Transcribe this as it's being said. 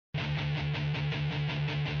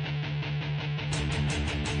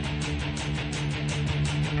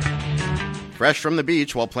fresh from the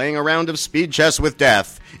beach while playing a round of speed chess with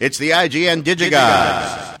death. It's the IGN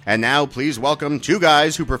DigiGuys. And now, please welcome two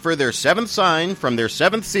guys who prefer their seventh sign from their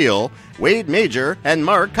seventh seal, Wade Major and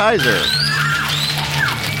Mark Kaiser.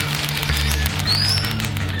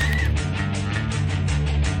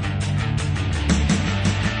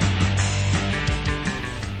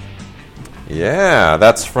 Yeah,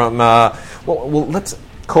 that's from, let's,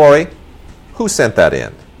 Corey, who sent that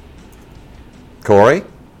in? Corey?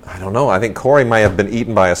 I don't know. I think Corey might have been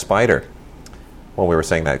eaten by a spider when we were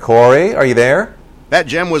saying that. Corey, are you there? That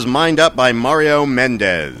gem was mined up by Mario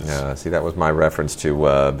Mendez. See, that was my reference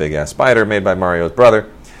to Big Ass Spider made by Mario's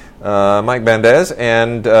brother, Mike Mendez.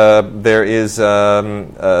 And there's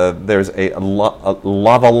a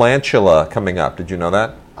Lavalantula coming up. Did you know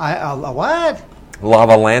that? What?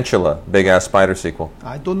 Lavalantula, Big Ass Spider sequel.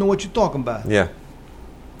 I don't know what you're talking about. Yeah.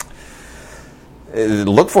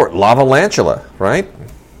 Look for it, Lavalantula, right?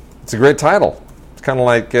 It's a great title. It's kind of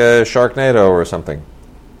like Sharknado or something.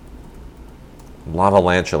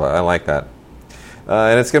 Lavalantula, I like that.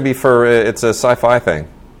 And it's going to be it's a sci-fi thing.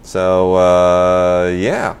 So,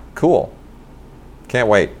 yeah, cool. Can't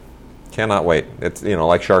wait. Cannot wait. It's,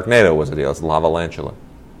 like Sharknado was a deal. It's Lavalantula.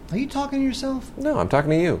 Are you talking to yourself? No, I'm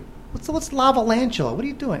talking to you. What's Lavalantula? What are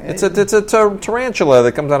you doing? It's a tarantula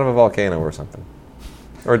that comes out of a volcano or something.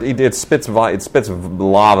 Or it spits lava,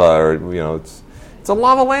 or it's a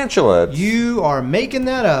Lavalantula. You are making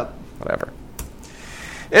that up. Whatever.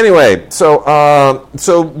 Anyway, so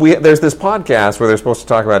there's this podcast where they're supposed to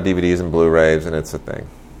talk about DVDs and Blu-rays, and it's a thing.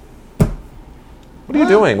 What are you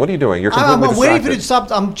doing? What are you doing? You're completely I'm waiting for you to distracted.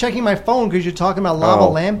 stop. I'm checking my phone because you're talking about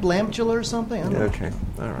Lavalantula or something. I don't know. Okay,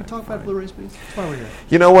 all right. Talk about Blu-rays, please. That's why we're here.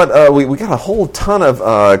 You know what? We got a whole ton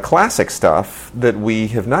of classic stuff that we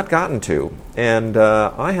have not gotten to, and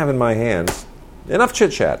I have in my hands enough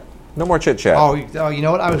chit chat. No more chit chat. Oh, you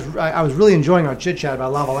know what? I was really enjoying our chit chat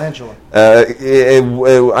about Lavalantula.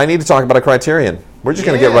 I need to talk about a Criterion. We're just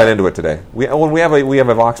going to get right into it today. We have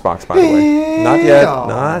a Vox box, by the way.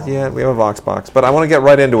 Not yet. We have a Vox box, but I want to get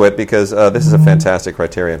right into it because this is a fantastic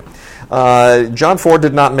Criterion. John Ford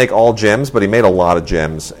did not make all gems, but he made a lot of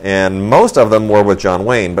gems, and most of them were with John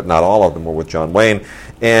Wayne, but not all of them were with John Wayne.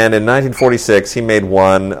 And in 1946, he made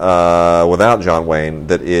one without John Wayne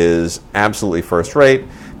that is absolutely first rate,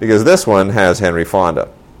 because this one has Henry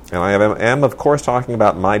Fonda. And I am, of course, talking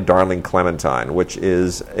about My Darling Clementine, which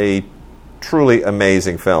is a truly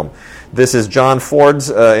amazing film. This is John Ford's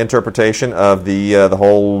interpretation of the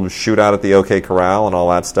whole shootout at the OK Corral and all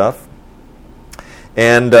that stuff.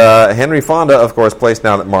 And Henry Fonda, of course, plays,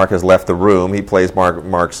 now that Mark has left the room, he plays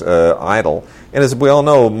Mark's idol. And as we all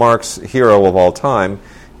know, Mark's hero of all time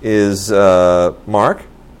is Mark.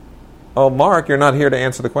 Oh, Mark, you're not here to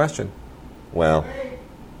answer the question. Well,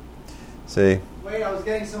 see. Wait, I was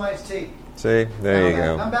getting some iced tea. See, there you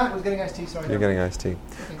go. I'm back. I was getting iced tea. Sorry. You're getting iced tea.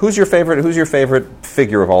 Okay. Who's your favorite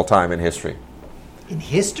figure of all time in history? In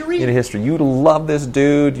history? In history. You love this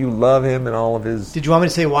dude. You love him and all of his... Did you want me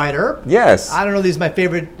to say Wyatt Earp? Yes. I don't know if he's my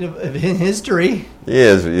favorite in history. He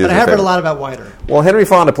is. But I have heard a lot about Wyatt Earp. Well, Henry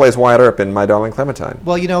Fonda plays Wyatt Earp in My Darling Clementine.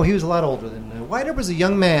 Well, he was a lot older than... Wyatt Earp was a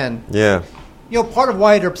young man. Yeah. Part of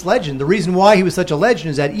Wyatt Earp's legend, the reason why he was such a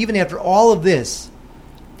legend is that even after all of this,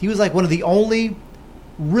 he was like one of the only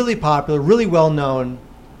really popular, really well-known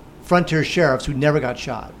frontier sheriffs who never got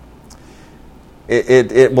shot.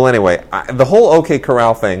 Well, anyway, the whole OK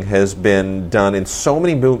Corral thing has been done in so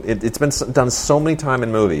many movies. It's been done so many times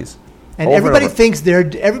in movies. And everybody thinks they're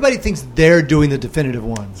doing the definitive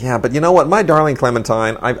one. Yeah, but you know what? My Darling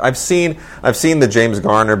Clementine, I've seen the James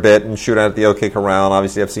Garner bit and Shootout at the OK Corral, and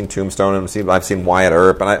obviously I've seen Tombstone, and I've seen Wyatt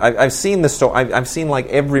Earp, and I've seen this. So I've seen like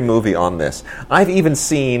every movie on this. I've even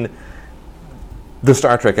seen the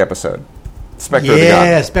Star Trek episode, Spectre of the Gun.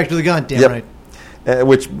 Yeah, Spectre of the Gun, damn right.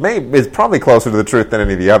 Which is probably closer to the truth than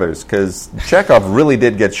any of the others, because Chekhov really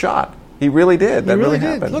did get shot. He really did. That really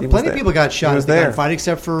happened. Look, plenty of people got shot in the gunfight,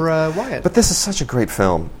 except for Wyatt. But this is such a great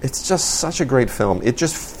film. It's just such a great film. It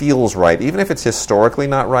just feels right. Even if it's historically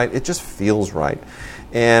not right, it just feels right.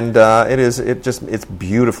 And it's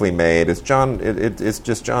beautifully made. It's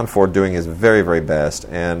just John Ford doing his very, very best.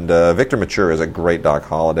 And Victor Mature is a great Doc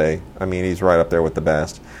Holliday. I mean, he's right up there with the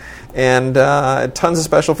best. And tons of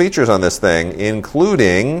special features on this thing,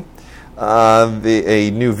 including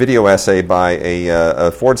a new video essay by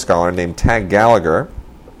a Ford scholar named Tag Gallagher,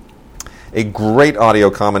 a great audio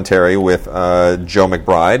commentary with Joe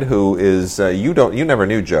McBride, who is you never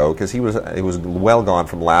knew Joe because he was well gone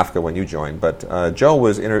from LAFCA when you joined, but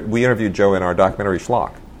we interviewed Joe in our documentary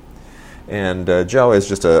Schlock. And Joe is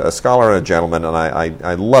just a scholar and a gentleman, and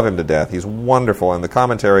I love him to death. He's wonderful, and the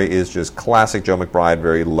commentary is just classic Joe McBride,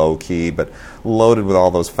 very low-key, but loaded with all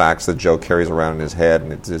those facts that Joe carries around in his head,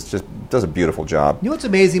 and it's just does a beautiful job. You know what's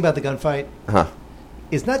amazing about the gunfight? Huh.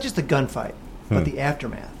 It's not just the gunfight, but the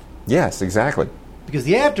aftermath. Yes, exactly. Because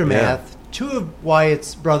the aftermath, two of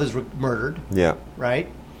Wyatt's brothers were murdered. Yeah. Right?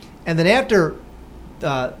 And then after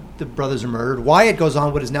the brothers are murdered, Wyatt goes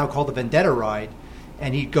on what is now called the Vendetta Ride,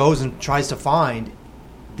 and he goes and tries to find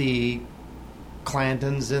the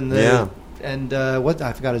Clantons and what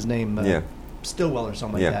I forgot his name, Stillwell or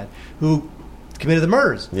something like that, who committed the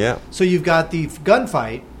murders. Yeah. So you've got the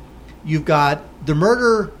gunfight, you've got the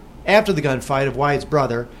murder after the gunfight of Wyatt's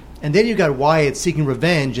brother, and then you've got Wyatt seeking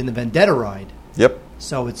revenge in the Vendetta Ride. Yep.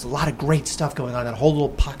 So it's a lot of great stuff going on, that whole little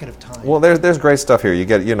pocket of time. Well, there's great stuff here. You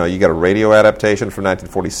get a radio adaptation from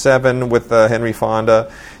 1947 with Henry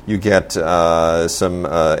Fonda. You get some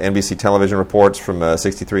NBC television reports from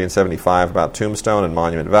 63 and 75 about Tombstone and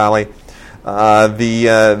Monument Valley. You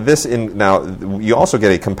also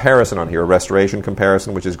get a comparison on here, a restoration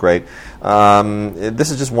comparison, which is great. This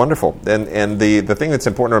is just wonderful. And the thing that's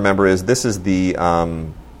important to remember is this is a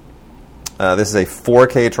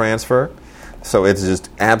 4K transfer. So it's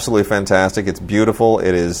just absolutely fantastic. It's beautiful.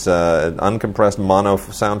 It is an uncompressed mono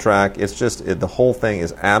soundtrack. It's just the whole thing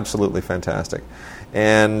is absolutely fantastic,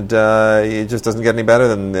 and it just doesn't get any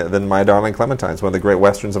better than My Darling Clementine. It's one of the great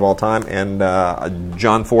westerns of all time, and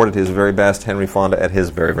John Ford at his very best, Henry Fonda at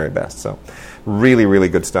his very, very best. So really, really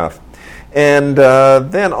good stuff. And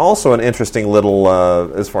then also an interesting little,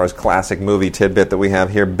 as far as classic movie tidbit that we have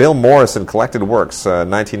here, Bill Morrison, Collected Works,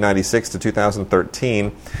 1996 to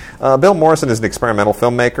 2013. Bill Morrison is an experimental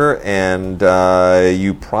filmmaker, and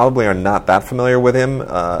you probably are not that familiar with him.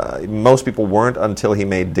 Most people weren't until he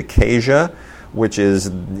made Decasia, which is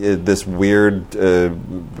this weird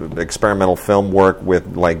experimental film work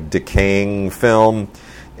with like decaying film.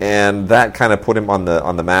 And that kind of put him on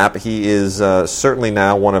the map. He is certainly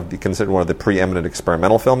now considered one of the preeminent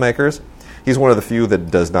experimental filmmakers. He's one of the few that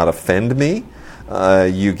does not offend me.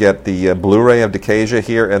 You get the Blu-ray of Decasia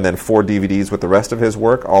here, and then 4 DVDs with the rest of his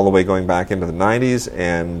work, all the way going back into the 90s,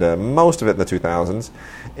 and most of it in the 2000s.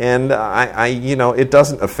 And it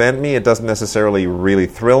doesn't offend me. It doesn't necessarily really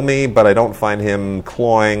thrill me, but I don't find him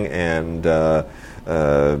cloying and.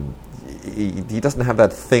 He doesn't have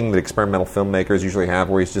that thing that experimental filmmakers usually have,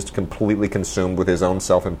 where he's just completely consumed with his own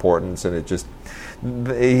self-importance, and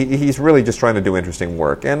he's really just trying to do interesting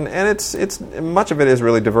work, and it's much of it is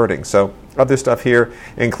really diverting. So other stuff here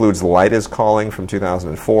includes Light is Calling from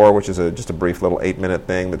 2004, which is just a brief little 8-minute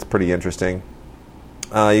thing that's pretty interesting.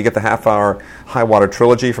 You get the half-hour High Water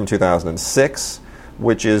Trilogy from 2006.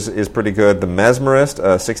 Which is pretty good. The Mesmerist,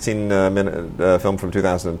 a 16-minute film from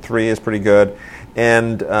 2003, is pretty good.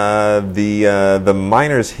 And the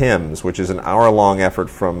Miner's Hymns, which is an hour-long effort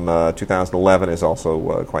from 2011, is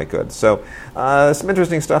also quite good. So some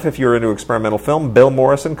interesting stuff if you're into experimental film. Bill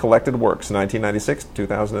Morrison, Collected Works, 1996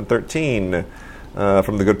 2013,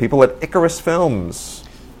 from the good people at Icarus Films.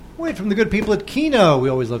 Wait, from the good people at Kino. We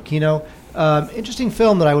always love Kino. Interesting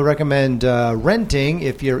film that I would recommend renting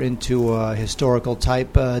if you're into historical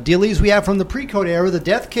type dealies. We have from the pre-code era, The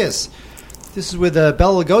Death Kiss. This is with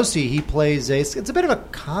Bela Lugosi. He plays it's a bit of a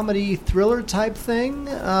comedy thriller type thing.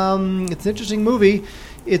 It's an interesting movie.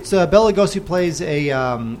 It's Bela Lugosi plays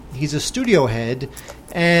he's a studio head,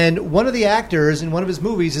 and one of the actors in one of his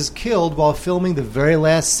movies is killed while filming the very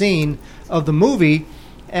last scene of the movie,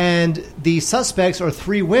 and the suspects are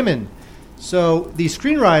 3 women. So the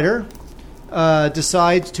screenwriter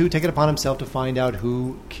decides to take it upon himself to find out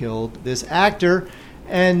who killed this actor,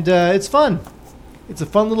 and it's fun. It's a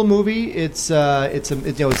fun little movie. It's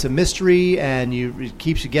a mystery, and it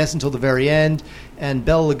keeps you guessing until the very end. And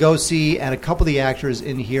Bela Lugosi and a couple of the actors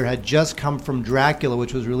in here had just come from Dracula,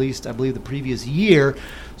 which was released, I believe, the previous year.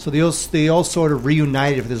 So they all sort of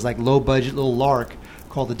reunited for this like low budget little lark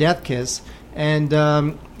called The Death Kiss. And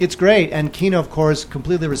it's great. And Kino, of course,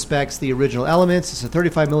 completely respects the original elements. It's a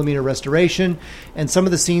 35mm restoration. And some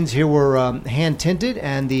of the scenes here were hand-tinted,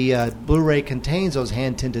 and the Blu-ray contains those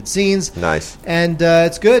hand-tinted scenes. Nice. And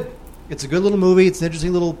it's good. It's a good little movie. It's an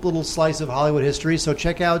interesting little slice of Hollywood history. So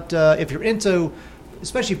check out, if you're into,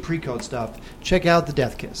 especially pre-code stuff, check out The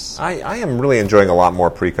Death Kiss. I am really enjoying a lot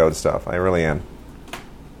more pre-code stuff. I really am.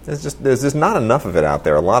 There's just not enough of it out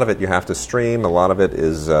there. A lot of it you have to stream. A lot of it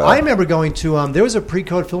is. I remember going to there was a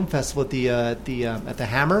pre-code film festival at the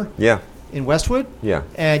Hammer. Yeah. In Westwood. Yeah.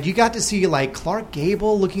 And you got to see like Clark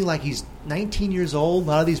Gable looking like he's 19 years old. A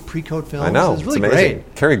lot of these pre-code films. I know. It was really it's amazing.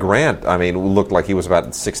 Great. Cary Grant, looked like he was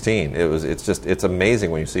about 16. It's amazing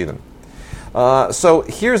when you see them. So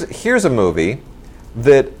here's a movie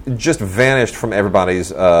that just vanished from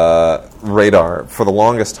everybody's radar for the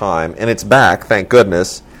longest time, and it's back, thank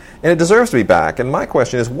goodness, and it deserves to be back. And my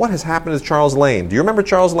question is, what has happened to Charles Lane? Do you remember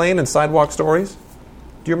Charles Lane in Sidewalk Stories?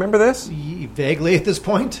 Do you remember this? Vaguely at this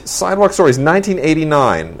point. Sidewalk Stories,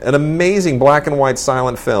 1989, an amazing black and white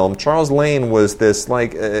silent film. Charles Lane was this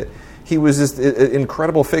he was this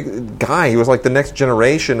incredible guy. He was like the next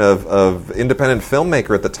generation of independent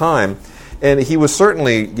filmmaker at the time. And he was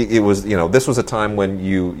certainly, this was a time when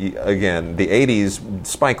again, the 80s,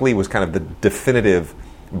 Spike Lee was kind of the definitive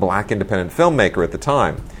black independent filmmaker at the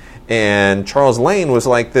time. And Charles Lane was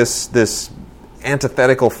like this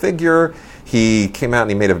antithetical figure. He came out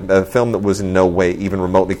and he made a film that was in no way even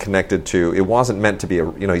remotely connected to, it wasn't meant to be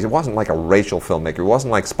he wasn't like a racial filmmaker. He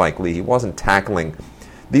wasn't like Spike Lee. He wasn't tackling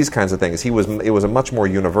these kinds of things. It was a much more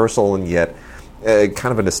universal and yet kind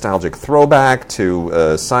of a nostalgic throwback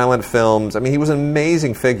to silent films. I mean, he was an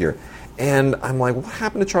amazing figure. And I'm like, what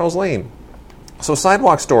happened to Charles Lane? So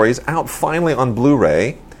Sidewalk Stories out finally on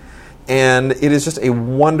Blu-ray, and it is just a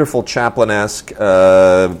wonderful Chaplin-esque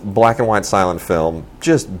black and white silent film.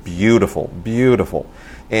 Just beautiful, beautiful.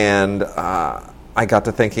 And I got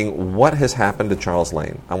to thinking, what has happened to Charles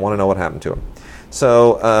Lane? I want to know what happened to him.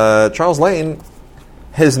 So Charles Lane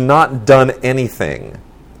has not done anything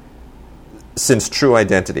since True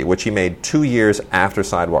Identity, which he made 2 years after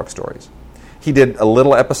Sidewalk Stories. He did a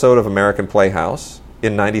little episode of American Playhouse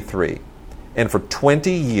in 93. And for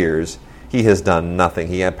 20 years, he has done nothing.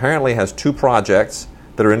 He apparently has 2 projects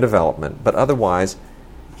that are in development, but otherwise,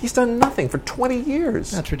 he's done nothing for 20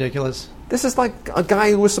 years. That's ridiculous. This is like a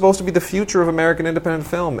guy who was supposed to be the future of American independent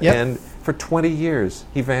film, yep. And for 20 years,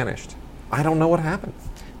 he vanished. I don't know what happened.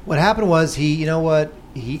 What happened was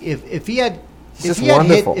if he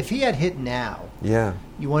had hit now, yeah,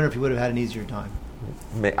 you wonder if he would have had an easier time.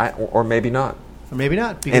 Or maybe not. Or maybe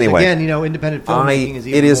not. Because anyway, again, independent filmmaking is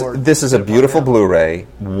even more. This is a beautiful Blu-ray,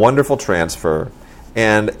 wonderful transfer,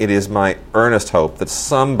 and it is my earnest hope that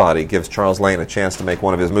somebody gives Charles Lane a chance to make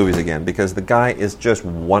one of his movies again, because the guy is just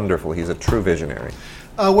wonderful. He's a true visionary.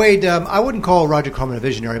 Wade, I wouldn't call Roger Corman a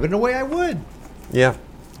visionary, but in a way I would. Yeah.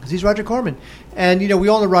 Because he's Roger Corman. And, we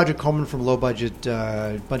all know Roger Corman from bunch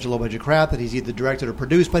of low-budget crap that he's either directed or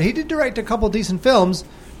produced, but he did direct a couple decent films.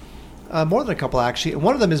 More than a couple, actually. And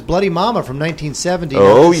one of them is Bloody Mama from 1970.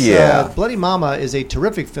 Oh, yeah. Bloody Mama is a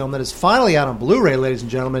terrific film that is finally out on Blu-ray, ladies and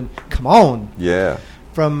gentlemen. Come on. Yeah.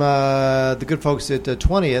 From the good folks at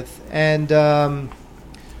 20th. And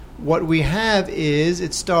what we have is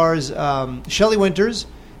it stars Shelley Winters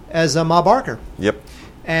as Ma Barker. Yep.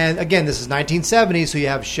 And, again, this is 1970, so you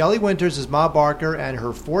have Shelley Winters as Ma Barker and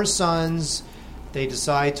her 4 sons. They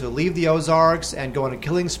decide to leave the Ozarks and go on a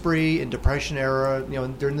killing spree in Depression era,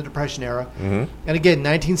 during the Depression era. Mm-hmm. And again,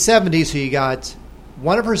 1970, so you got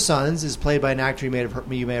one of her sons is played by an actor you may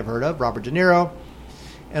have heard of, Robert De Niro.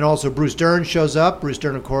 And also Bruce Dern shows up. Bruce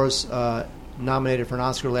Dern, of course, nominated for an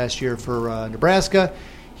Oscar last year for Nebraska.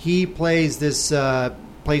 He plays this guy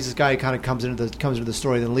who kind of comes into the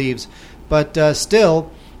story and then leaves. But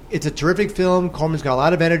still, it's a terrific film. Corman's got a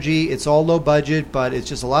lot of energy. It's all low budget, but it's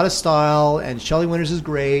just a lot of style. And Shelley Winters is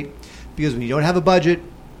great because when you don't have a budget,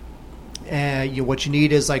 what you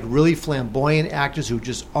need is like really flamboyant actors who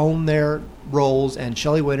just own their roles. And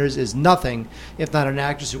Shelley Winters is nothing if not an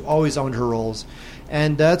actress who always owned her roles.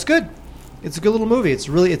 And it's good. It's a good little movie. It's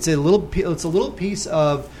a little piece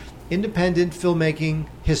of independent filmmaking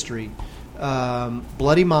history.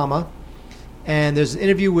 Bloody Mama. And there's an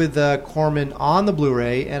interview with Corman on the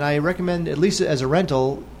Blu-ray, and I recommend, at least as a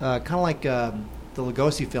rental, kind of like the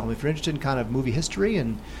Lugosi film. If you're interested in kind of movie history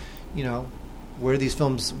and, where these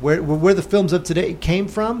films, where the films of today came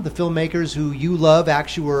from, the filmmakers who you love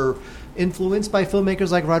actually were influenced by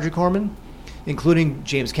filmmakers like Roger Corman, including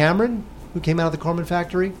James Cameron, who came out of the Corman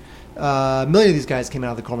factory. A million of these guys came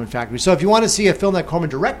out of the Corman factory. So if you want to see a film that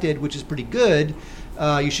Corman directed, which is pretty good,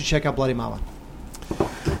 you should check out Bloody Mama.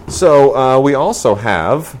 So we also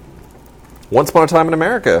have Once Upon a Time in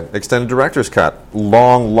America, extended director's cut.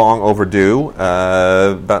 Long overdue.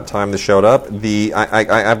 About time this showed up.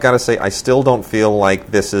 I've got to say, I still don't feel like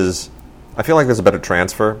this is. I feel like there's a better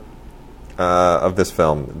transfer of this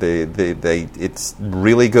film. It's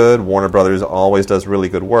really good. Warner Brothers always does really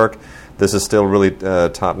good work. This is still really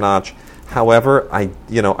top notch. However, I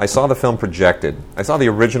saw the film projected. I saw the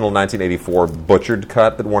original 1984 butchered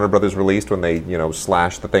cut that Warner Brothers released when they,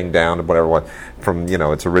 slashed the thing down to whatever it was from,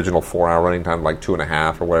 its original 4-hour running time, like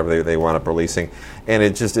 2.5 or whatever they wound up releasing, and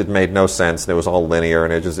it made no sense. And it was all linear,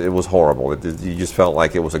 and it was horrible. You just felt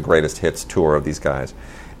like it was a greatest hits tour of these guys.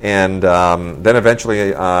 And then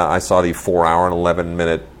eventually, I saw the 4-hour and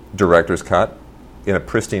 11-minute director's cut in a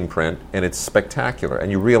pristine print, and it's spectacular.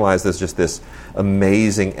 And you realize there's just this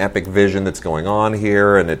amazing epic vision that's going on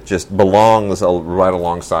here, and it just belongs right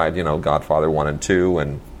alongside, Godfather 1 and 2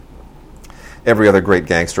 and every other great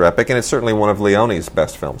gangster epic, and it's certainly one of Leone's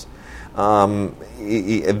best films. Whatever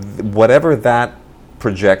that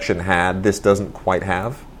projection had, this doesn't quite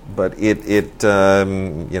have, but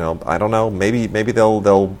I don't know, maybe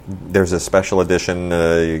they'll there's a special edition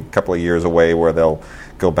a couple of years away where they'll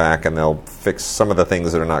go back and they'll fix some of the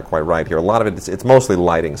things that are not quite right here. A lot of it's mostly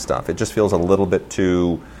lighting stuff. It just feels a little bit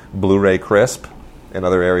too Blu-ray crisp, and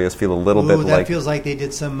other areas feel a little bit like... that feels like they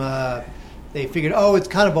did some... they figured, it's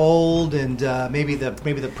kind of old, and maybe the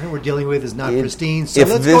print we're dealing with is not pristine, so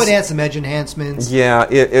let's go and add some edge enhancements.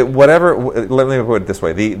 Yeah, whatever... Let me put it this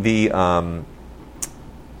way. The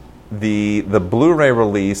Blu-ray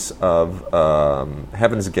release of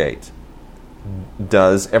Heaven's Gate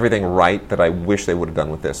does everything right that I wish they would have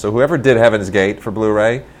done with this. So whoever did Heaven's Gate for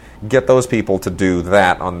Blu-ray, get those people to do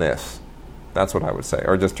that on this. That's what I would say.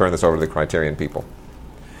 Or just turn this over to the Criterion people.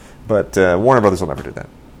 But Warner Brothers will never do that.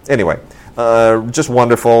 Anyway, just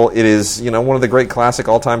wonderful. It is, one of the great classic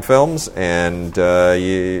all-time films, and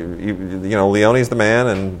Leone's the man,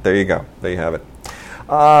 and there you go. There you have it.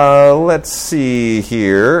 Let's see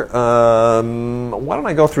here. Why don't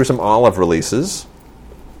I go through some Olive releases?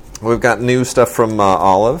 We've got new stuff from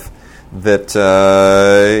Olive that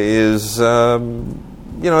is,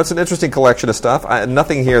 it's an interesting collection of stuff.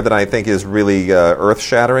 Nothing here that I think is really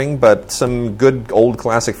earth-shattering, but some good old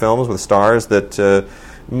classic films with stars that,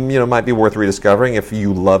 might be worth rediscovering if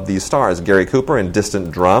you love these stars. Gary Cooper in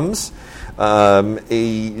Distant Drums. Again,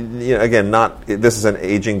 this is an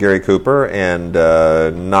aging Gary Cooper, and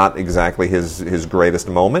not exactly his greatest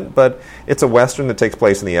moment, but it's a Western that takes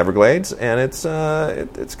place in the Everglades, and it's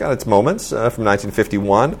got its moments from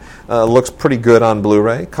 1951. Looks pretty good on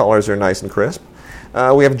Blu-ray. Colors are nice and crisp.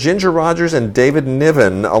 We have Ginger Rogers and David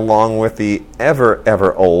Niven, along with the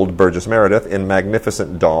ever old Burgess Meredith in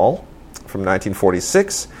Magnificent Doll from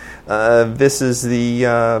 1946. This is the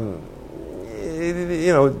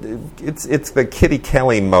it's the Kitty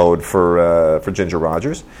Kelly mode for Ginger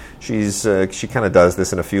Rogers. She kind of does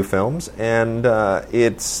this in a few films, and I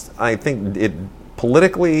think it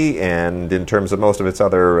politically and in terms of most of its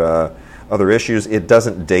other issues, it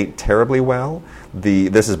doesn't date terribly well.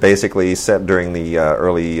 This is basically set during the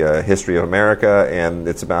early history of America, and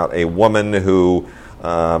it's about a woman who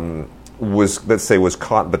was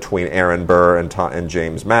caught between Aaron Burr and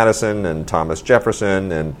James Madison and Thomas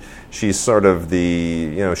Jefferson, and she's sort of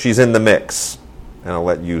she's in the mix. And I'll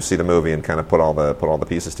let you see the movie and kind of put all the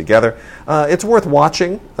pieces together. It's worth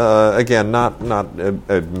watching. Again, not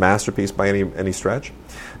a masterpiece by any stretch.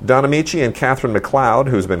 Don Amici and Catherine McLeod,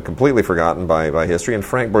 who's been completely forgotten by history, and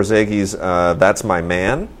Frank Borzegui's That's My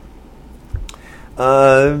Man.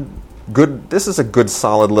 Good. This is a good,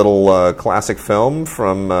 solid little classic film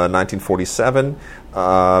from 1947.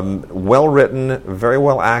 Well written, very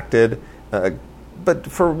well acted. But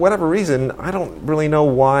for whatever reason, I don't really know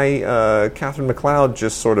why Catherine McLeod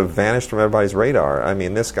just sort of vanished from everybody's radar. I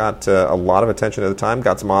mean, this got a lot of attention at the time,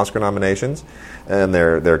 got some Oscar nominations, and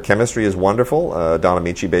their chemistry is wonderful. Don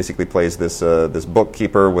Amici basically plays this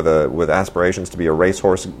bookkeeper with aspirations to be a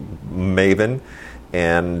racehorse maven.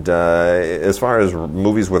 And as far as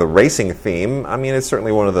movies with a racing theme, I mean, it's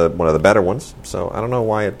certainly one of the better ones. So I don't know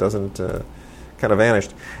why it doesn't kind of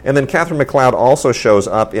vanished. And then Catherine McLeod also shows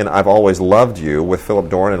up in I've Always Loved You with Philip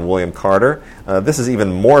Dorn and William Carter. This is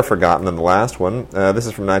even more forgotten than the last one. This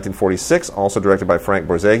is from 1946, also directed by Frank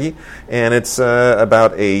Borzage, and it's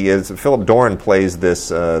about Philip Dorn plays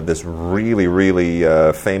this really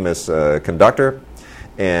famous conductor.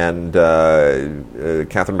 And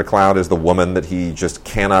Catherine McLeod is the woman that he just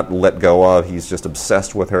cannot let go of. He's just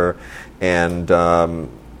obsessed with her. And I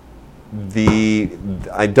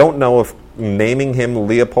don't know if naming him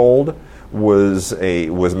Leopold was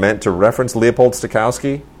meant to reference Leopold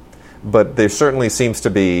Stokowski, but there certainly seems to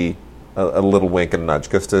be a little wink and nudge,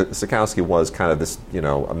 because Stokowski was kind of this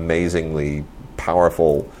amazingly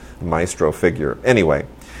powerful maestro figure. Anyway.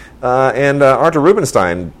 And Arthur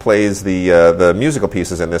Rubinstein plays the musical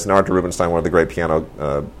pieces in this, and Arthur Rubinstein, one of the great piano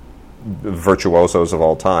virtuosos of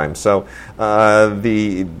all time. So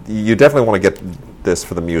you definitely want to get this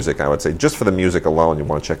for the music, I would say. Just for the music alone, you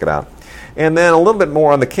want to check it out. And then a little bit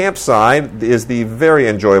more on the camp side is the very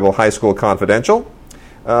enjoyable High School Confidential,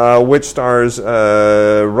 which stars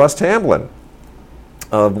Russ Tamblyn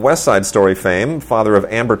of West Side Story fame, father of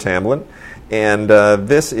Amber Tamblyn. And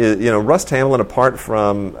this is, Russ Tamblyn, apart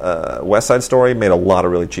from West Side Story, made a lot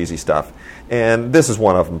of really cheesy stuff. And this is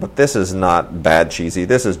one of them, but this is not bad cheesy.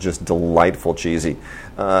 This is just delightful cheesy.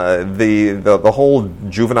 The whole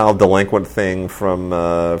juvenile delinquent thing from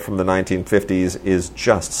the 1950s is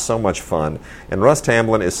just so much fun. And Russ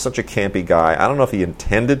Tamblyn is such a campy guy. I don't know if he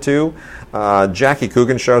intended to. Jackie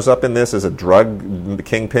Coogan shows up in this as a drug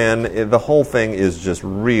kingpin. The whole thing is just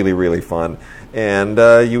really, really fun. And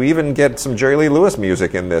you even get some Jerry Lee Lewis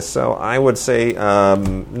music in this. So I would say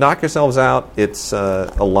knock yourselves out. It's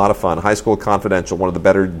a lot of fun. High School Confidential, one of the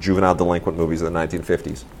better juvenile delinquent movies of the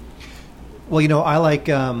 1950s. Well, I like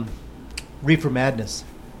Reefer Madness.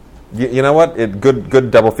 You know what?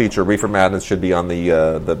 Good double feature. Reefer Madness should be on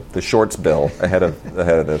the shorts bill ahead of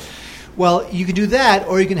this. Well, you can do that,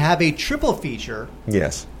 or you can have a triple feature.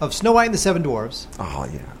 Yes. Of Snow White and the Seven Dwarfs. Oh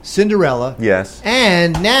yeah. Cinderella. Yes.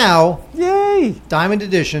 And now, yay! Diamond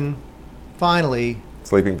Edition. Finally.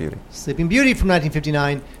 Sleeping Beauty. Sleeping Beauty from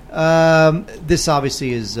 1959. This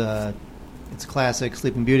obviously is it's a classic.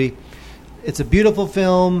 Sleeping Beauty. It's a beautiful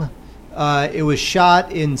film. It was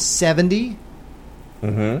shot in 70.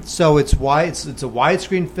 Mm-hmm. So it's a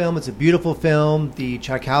widescreen film. It's a beautiful film. The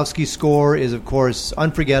Tchaikovsky score is, of course,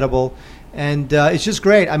 unforgettable, and it's just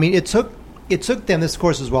great. I mean, it took them. This, of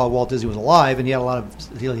course, is while Walt Disney was alive, and he had a lot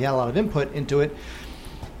of input into it.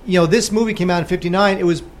 This movie came out in '59. It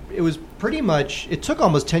was pretty much. It took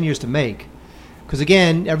almost 10 years to make, because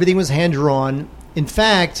again, everything was hand drawn. In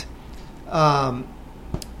fact,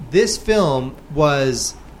 this film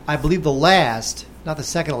was, I believe, the last, not the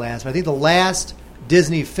second to last, but I think the last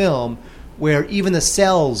Disney film where even the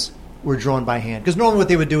cells were drawn by hand. Because normally what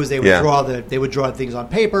they would do is they would draw things on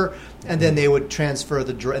paper, and then they would transfer and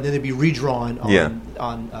then they'd be redrawn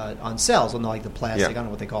on cells, on like the plastic. I don't know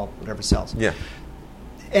what they call it, whatever cells. Yeah.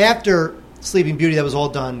 After Sleeping Beauty, that was all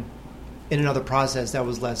done in another process that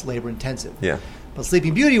was less labor intensive. Yeah. But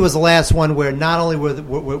Sleeping Beauty was the last one where not only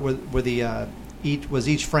was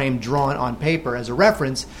each frame drawn on paper as a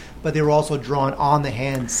reference, but they were also drawn on the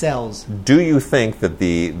hand cells. Do you think that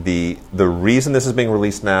the reason this is being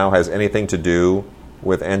released now has anything to do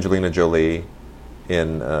with Angelina Jolie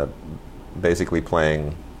in basically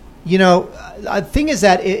playing? The thing is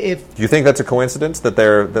that if do you think that's a coincidence that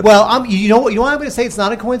they're? You know what I'm going to say? It's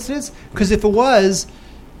not a coincidence, because if it was,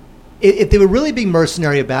 if they were really being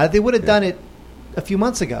mercenary about it, they would have done it a few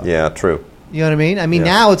months ago. Yeah, true. You know what I mean?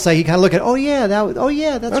 Now it's like you kind of look at,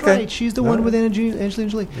 that's right. She's the one with Angelina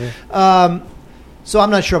Jolie. Yeah. So I'm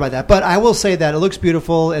not sure about that, but I will say that it looks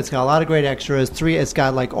beautiful. It's got a lot of great extras. It's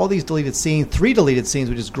got like all these deleted scenes, 3 deleted scenes,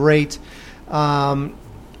 which is great. I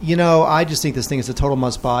just think this thing is a total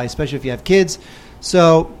must-buy, especially if you have kids.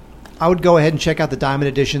 So I would go ahead and check out the Diamond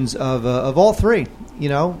editions of all 3.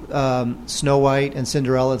 Snow White and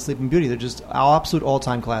Cinderella and Sleeping Beauty. They're just our absolute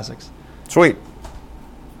all-time classics. Sweet.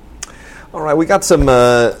 All right, we got some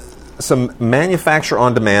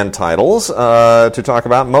manufacture-on-demand titles to talk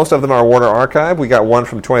about. Most of them are Warner Archive. We got one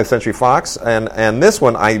from 20th Century Fox, and this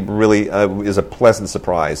one I really is a pleasant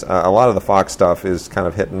surprise. A lot of the Fox stuff is kind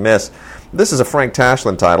of hit and miss. This is a Frank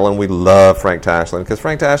Tashlin title, and we love Frank Tashlin because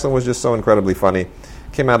Frank Tashlin was just so incredibly funny.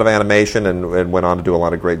 Came out of animation and went on to do a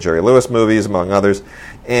lot of great Jerry Lewis movies, among others.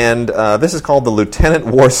 And this is called The Lieutenant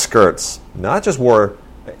Wore Skirts. Not just wore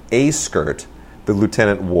a skirt. The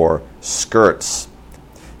Lieutenant wore skirts.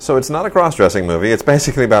 So it's not a cross-dressing movie. It's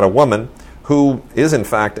basically about a woman who is, in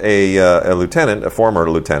fact, a lieutenant, a former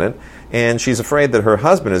lieutenant, and she's afraid that her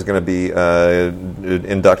husband is going to be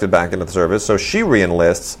inducted back into the service, so she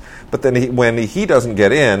re-enlists. But then when he doesn't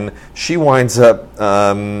get in, she winds up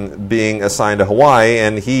being assigned to Hawaii,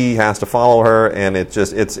 and he has to follow her, and it's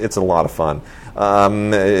a lot of fun.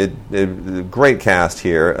 Great cast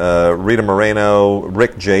here. Rita Moreno,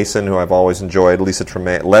 Rick Jason, who I've always enjoyed, Les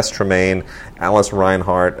Tremayne, Alice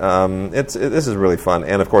Reinhart. This is really fun.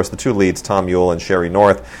 And, of course, the 2 leads, Tom Ewell and Sherry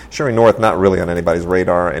North. Sherry North, not really on anybody's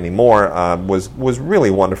radar anymore, was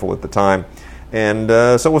really wonderful at the time. And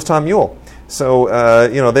so was Tom Ewell. So,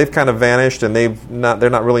 they've kind of vanished, and they're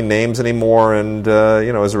not really names anymore, and,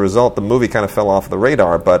 as a result, the movie kind of fell off the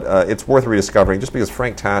radar. But it's worth rediscovering just because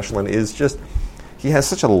Frank Tashlin is just... He has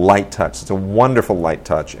such a light touch. It's a wonderful light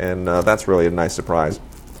touch, and that's really a nice surprise.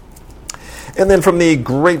 And then from the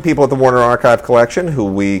great people at the Warner Archive Collection, who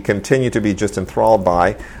we continue to be just enthralled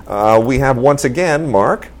by, we have once again,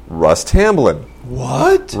 Mark, Russ Tamblyn.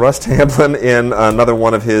 What? Russ Tamblyn in another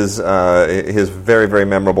one of his very, very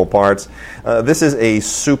memorable parts. This is a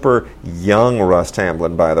super young Russ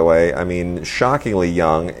Tamblyn, by the way. I mean, shockingly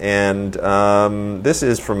young. And this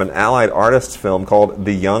is from an Allied Artists film called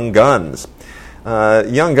The Young Guns.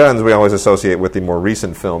 Young Guns we always associate with the more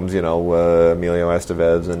recent films, Emilio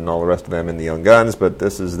Estevez and all the rest of them in the Young Guns, but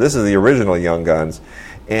this is the original Young Guns.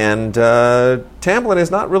 And Tamblyn is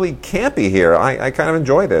not really campy here. I kind of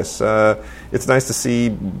enjoy this. It's nice to see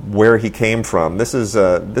where he came from. This is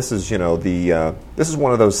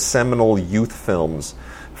one of those seminal youth films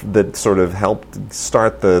that sort of helped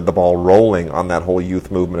start the ball rolling on that whole youth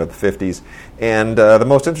movement of the 50s. And the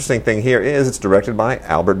most interesting thing here is it's directed by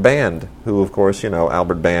Albert Band, who, of course,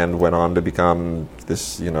 Albert Band went on to become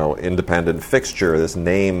this, independent fixture, this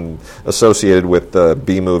name associated with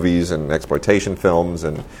B-movies and exploitation films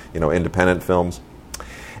and, independent films.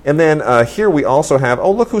 And then here we also have,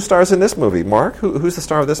 look who stars in this movie. Mark, who's the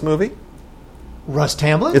star of this movie? Russ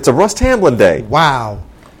Tamblyn? It's a Russ Tamblyn day. Wow.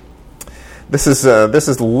 This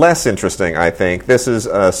is less interesting, I think. This is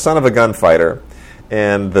Son of a Gunfighter,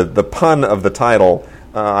 and the pun of the title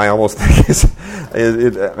I almost think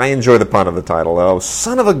I enjoy the pun of the title.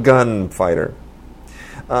 Son of a Gunfighter.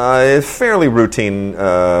 Fairly routine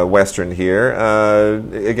Western here.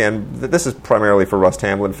 Again, this is primarily for Russ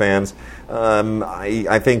Tamblyn fans.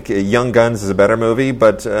 I think Young Guns is a better movie,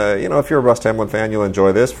 but if you're a Russ Tamblyn fan, you'll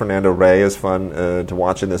enjoy this. Fernando Rey is fun to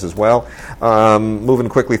watch in this as well. Moving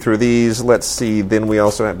quickly through these, let's see. Then we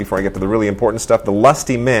also have, before I get to the really important stuff, The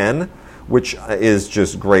Lusty Men, which is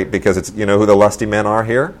just great because it's, who the lusty men are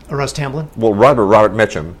here? Russ Tamblyn? Well, Robert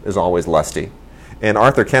Mitchum is always lusty. And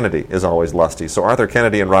Arthur Kennedy is always lusty. So Arthur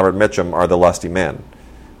Kennedy and Robert Mitchum are the lusty men.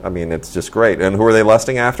 I mean, it's just great. And who are they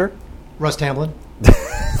lusting after? Russ Tamblyn.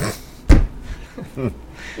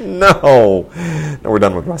 No, we're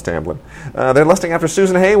done with Russ Tamblyn. They're lusting after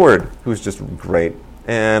Susan Hayward, who's just great.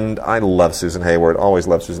 And I love Susan Hayward, always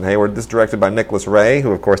love Susan Hayward. This is directed by Nicholas Ray,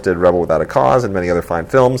 who, of course, did Rebel Without a Cause and many other fine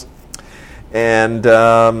films. And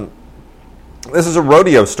this is a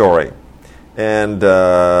rodeo story. And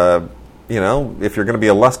if you're going to be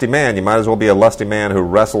a lusty man, you might as well be a lusty man who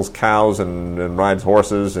wrestles cows and rides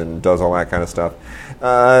horses and does all that kind of stuff.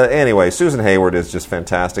 Anyway, Susan Hayward is just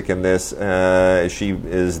fantastic in this.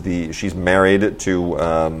 She's married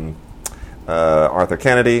to Arthur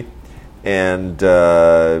Kennedy, and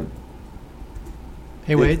hey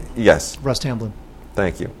Wade. Yes, Russ Tamblyn.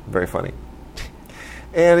 Thank you. Very funny.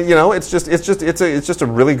 And it's just a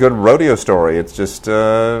really good rodeo story. It's just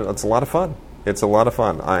it's a lot of fun. It's a lot of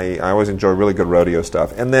fun. I always enjoy really good rodeo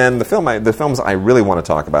stuff. And then the films I really want to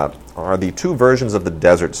talk about are the two versions of the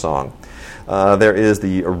Desert Song. There is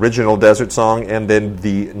the original Desert Song and then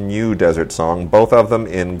the new Desert Song, both of them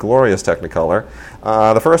in glorious Technicolor.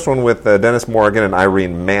 The first one with Dennis Morgan and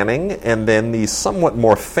Irene Manning, and then the somewhat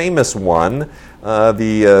more famous one,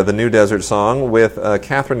 the new Desert Song with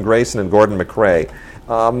Kathryn Grayson and Gordon MacRae.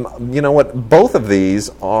 You know what? Both of these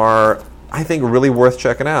are, I think, really worth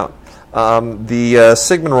checking out. The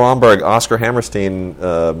Sigmund Romberg, Oscar Hammerstein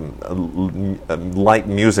light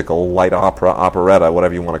musical, light opera, operetta,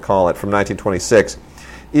 whatever you want to call it, from 1926,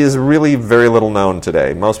 is really very little known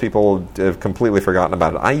today. Most people have completely forgotten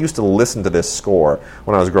about it. I used to listen to this score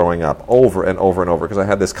when I was growing up over and over and over because I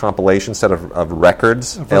had this compilation set of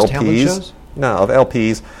records, LPs. No, of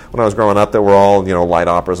LPs when I was growing up that were all, light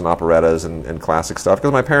operas and operettas and classic stuff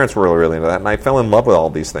because my parents were really into that, and I fell in love with all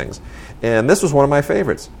these things. And this was one of my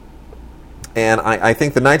favorites. And I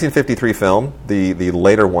think the 1953 film, the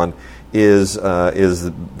later one, is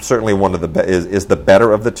certainly one of is the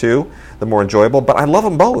better of the two, the more enjoyable. But I love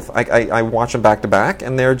them both. I watch them back to back,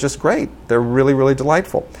 and they're just great. They're really, really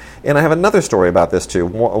delightful. And I have another story about this too.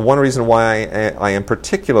 One reason why I am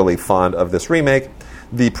particularly fond of this remake,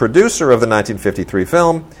 the producer of the 1953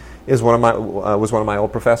 film was one of my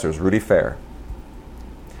old professors, Rudy Fair.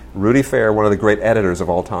 Rudy Fair, one of the great editors of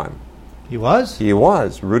all time. He was? He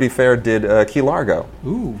was. Rudy Fair did Key Largo.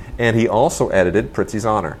 Ooh. And he also edited Prizzi's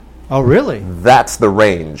Honor. Oh, really? That's the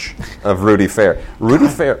range of Rudy Fair. Rudy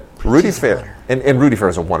Fair, and Rudy Fair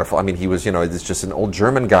is a wonderful. I mean, he was, he's just an old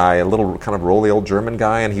German guy, a little kind of roly old German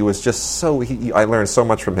guy, and he was just I learned so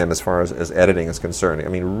much from him as far as editing is concerned. I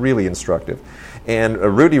mean, really instructive. And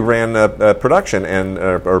Rudy ran production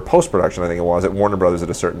or post-production, I think it was, at Warner Brothers at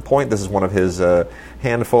a certain point. This is one of his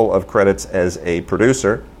handful of credits as a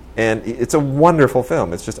producer. And it's a wonderful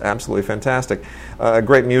film. It's just absolutely fantastic. A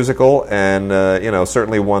great musical, and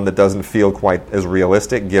certainly one that doesn't feel quite as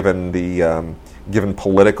realistic given the given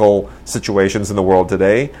political situations in the world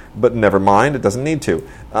today. But never mind, it doesn't need to.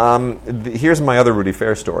 Here's my other Rudy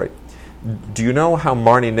Fair story. Do you know how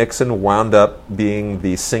Marni Nixon wound up being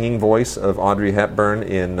the singing voice of Audrey Hepburn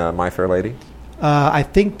in My Fair Lady? I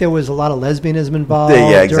think there was a lot of lesbianism involved.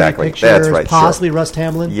 Yeah, exactly. Pictures, that's right. Possibly sure. Russ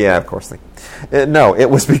Tamblyn. Yeah, of course. No, it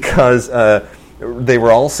was because they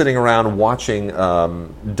were all sitting around watching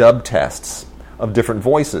dub tests of different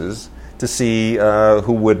voices to see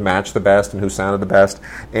who would match the best and who sounded the best.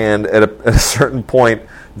 And at a certain point,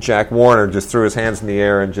 Jack Warner just threw his hands in the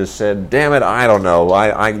air and just said, "Damn it, I don't know.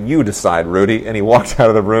 You decide, Rudy." And he walked out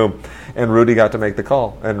of the room, and Rudy got to make the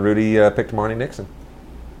call. And Rudy picked Marnie Nixon.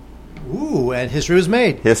 Ooh, and history was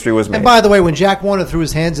made. History was made. And by the way, when Jack Warner threw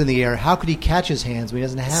his hands in the air, how could he catch his hands when he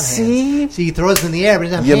doesn't have hands? See, he throws them in the air, but he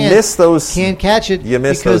doesn't have hands. You miss those. Can't catch it. You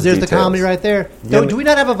miss because those there's details. the comedy right there. Do we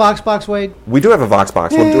not have a Vox Box, Wade? We do have a Vox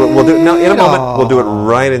Box. We'll do it now in a moment. We'll do it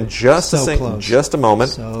right in just a moment.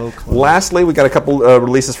 So close. Lastly, we got a couple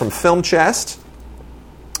releases from Film Chest.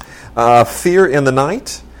 Fear in the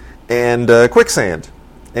Night and Quicksand.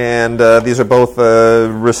 And these are both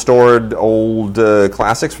restored old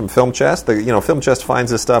classics from Film Chest. Film Chest finds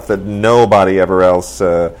this stuff that nobody ever else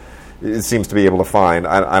seems to be able to find.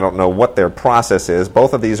 I don't know what their process is.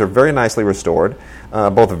 Both of these are very nicely restored.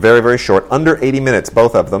 Both are very, very short, under 80 minutes,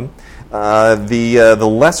 both of them. The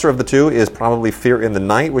lesser of the two is probably Fear in the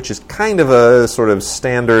Night, which is kind of a sort of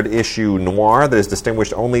standard issue noir that is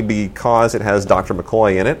distinguished only because it has Dr.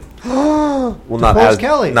 McCoy in it. Well, not as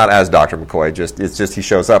Kelly. Not as Dr. McCoy. It's just he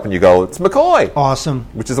shows up and you go, "It's McCoy." Awesome.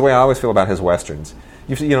 Which is the way I always feel about his westerns.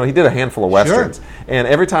 He did a handful of westerns, Sure. and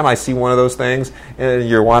every time I see one of those things, and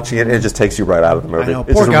you're watching it, it just takes you right out of the movie. I know,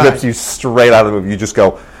 it poor just guy. rips you straight out of the movie. You just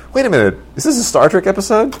go, "Wait a minute, is this a Star Trek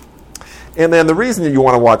episode?" And then the reason that you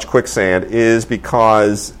want to watch Quicksand is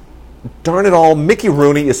because, darn it all, Mickey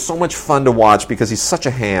Rooney is so much fun to watch because he's such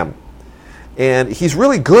a ham. And he's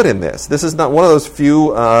really good in this. This is not one of those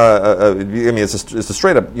few. It's a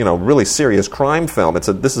straight up, really serious crime film.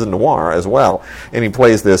 This is a noir as well. And he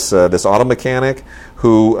plays this auto mechanic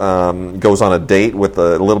who goes on a date with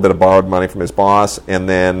a little bit of borrowed money from his boss, and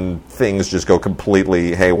then things just go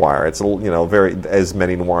completely haywire. It's very, as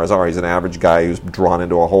many noirs are. He's an average guy who's drawn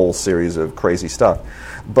into a whole series of crazy stuff.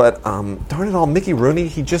 But darn it all, Mickey Rooney.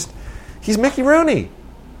 He's Mickey Rooney.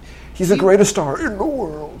 He's the greatest star in the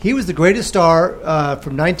world. He was the greatest star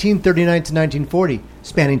from 1939 to 1940,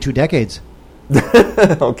 spanning 2 decades.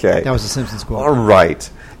 Okay. That was a Simpsons quote. All right.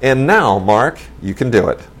 And now, Mark, you can do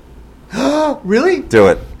it. Really? Do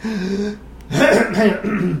it.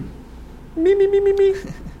 me.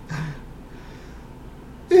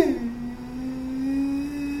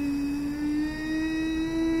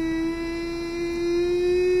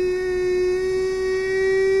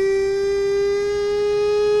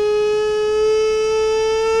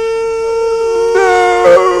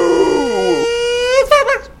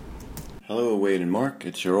 Hello, Wade and Mark.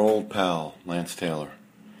 It's your old pal, Lance Taylor.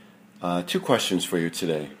 2 questions for you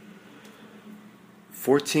today.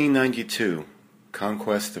 1492,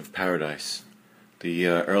 Conquest of Paradise, the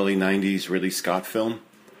early 90s Ridley Scott film.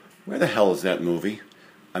 Where the hell is that movie?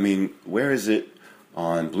 I mean, where is it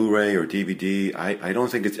on Blu-ray or DVD? I don't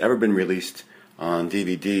think it's ever been released on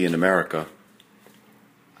DVD in America.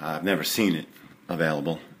 I've never seen it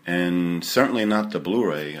available, and certainly not the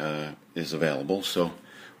Blu-ray is available, so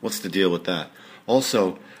what's the deal with that?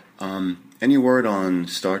 Also, any word on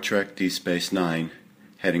Star Trek Deep Space Nine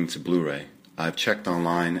heading to Blu-ray? I've checked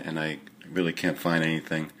online and I really can't find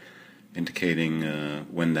anything indicating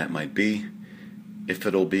when that might be, if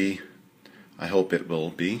it'll be. I hope it will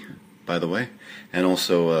be, by the way. And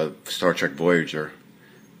also Star Trek Voyager,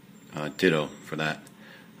 ditto for that.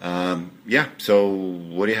 So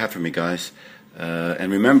what do you have for me, guys?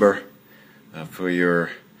 And remember, for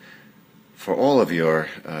all of your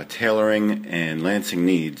tailoring and lancing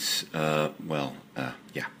needs,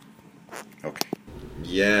 Okay.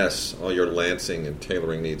 Yes, all your lancing and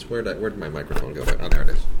tailoring needs. Where'd my microphone go? Oh, there it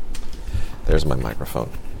is. There's my microphone.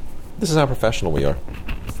 This is how professional we are.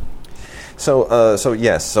 So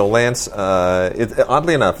Lance,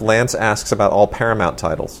 oddly enough, Lance asks about all Paramount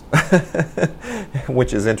titles,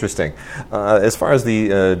 which is interesting. As far as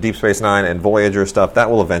the Deep Space Nine and Voyager stuff, that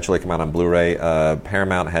will eventually come out on Blu-ray.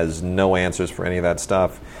 Paramount has no answers for any of that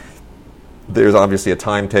stuff. There's obviously a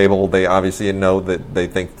timetable. They obviously know that they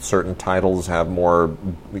think certain titles have more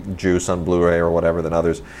juice on Blu-ray or whatever than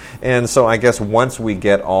others. And so I guess once we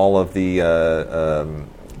get all of the...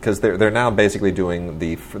 because they're now basically doing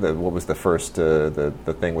the what was the first the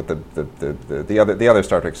thing with the other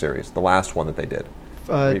Star Trek series, the last one that they did.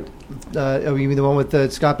 You mean the one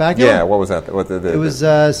with Scott Bakula? Yeah, what was that? It was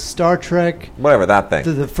Star Trek. Whatever that thing.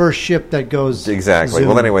 The first ship that goes. Exactly. Zoom.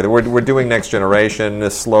 Well, anyway, we're doing Next Generation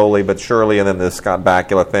slowly but surely, and then the Scott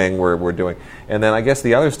Bakula thing we're doing, and then I guess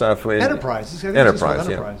the other stuff. Enterprise. Enterprise.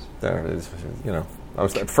 Yeah. There is,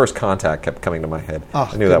 First Contact kept coming to my head. Oh,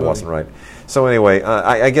 I knew that movie. wasn't right. So anyway,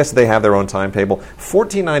 I guess they have their own timetable.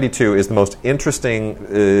 1492 is the most interesting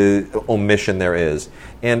omission there is.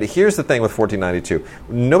 And here's the thing with 1492.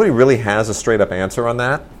 Nobody really has a straight-up answer on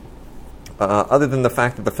that, other than the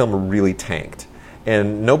fact that the film really tanked.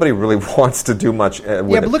 And nobody really wants to do much with it.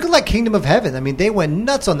 Yeah, but look at like Kingdom of Heaven. I mean, they went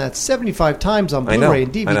nuts on that 75 times on Blu-ray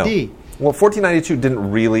and DVD. I know. Well, 1492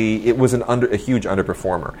 didn't really. It was a huge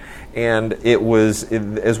underperformer, and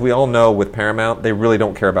as we all know with Paramount, they really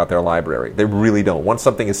don't care about their library. They really don't. Once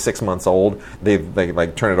something is 6 months old, they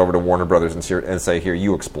like turn it over to Warner Brothers and say, "Here,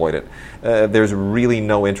 you exploit it." There's really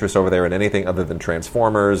no interest over there in anything other than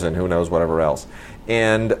Transformers and who knows whatever else.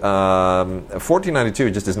 And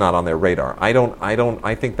 1492 just is not on their radar. I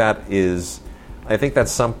think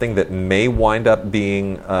that's something that may wind up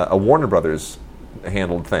being a Warner Brothers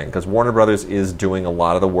handled thing, because Warner Brothers is doing a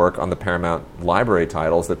lot of the work on the Paramount library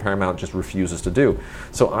titles that Paramount just refuses to do.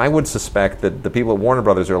 So I would suspect that the people at Warner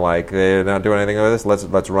Brothers are like, they're not doing anything with this,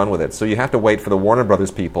 let's run with it. So you have to wait for the Warner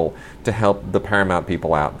Brothers people to help the Paramount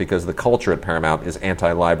people out, because the culture at Paramount is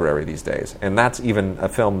anti-library these days. And that's even a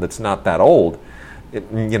film that's not that old.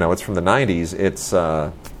 It's from the 90s. It's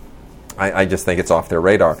I just think it's off their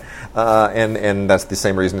radar, and that's the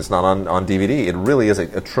same reason it's not on DVD. It really is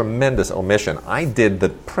a tremendous omission. I did the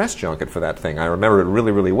press junket for that thing. I remember it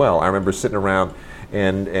really, really well. I remember sitting around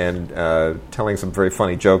and telling some very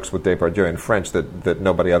funny jokes with Depardieu in French that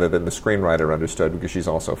nobody other than the screenwriter understood, because she's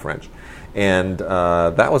also French. And it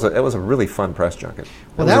was a really fun press junket.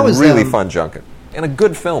 Well, that was a really fun junket. And a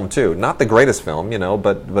good film, too. Not the greatest film,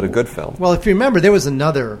 but a good film. Well, if you remember, there was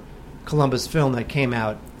another Columbus film that came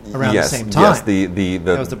out around the same time. Yes,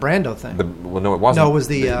 that was the Brando thing. No, it wasn't. No, it was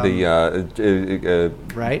the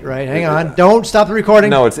right. Hang on, don't stop the recording.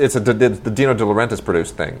 No, it's the Dino De Laurentiis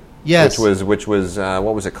produced thing. Yes, which was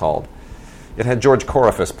what was it called? It had George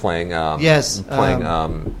Corofis playing.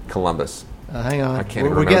 Columbus. Hang on, I can't even we're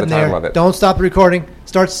remember getting the title there. of it. Don't stop the recording.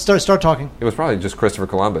 Start talking. It was probably just Christopher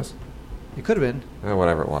Columbus. It could have been.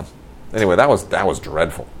 Whatever it was. Anyway, that was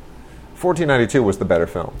dreadful. 1492 was the better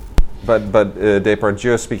film. But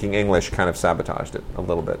Depardieu speaking English kind of sabotaged it a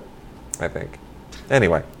little bit, I think.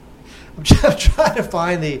 Anyway, I'm trying to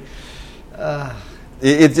find the. But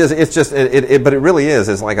it really is.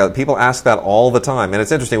 It's like people ask that all the time, and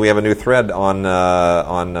it's interesting. We have a new thread on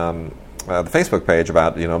the Facebook page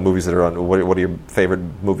about movies that are on. What are your favorite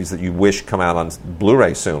movies that you wish come out on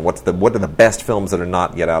Blu-ray soon? What are the best films that are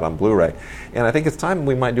not yet out on Blu-ray? And I think it's time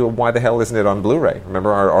we might do a Why the Hell Isn't It on Blu-ray?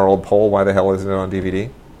 Remember our old poll, Why the Hell Isn't It on DVD?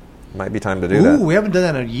 Might be time to do that. Ooh, we haven't done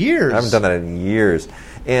that in years. I haven't done that in years.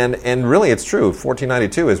 And really, it's true.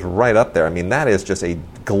 1492 is right up there. I mean, that is just a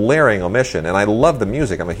glaring omission. And I love the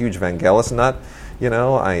music. I'm a huge Vangelis nut.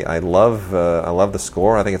 I love the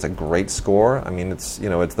score. I think it's a great score. I mean, it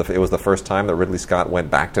was the first time that Ridley Scott went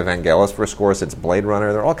back to Vangelis for a score since Blade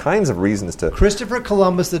Runner. There are all kinds of reasons to. Christopher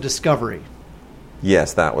Columbus: The Discovery.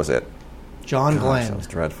 Yes, that was it. John Glenn. That was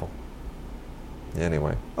dreadful.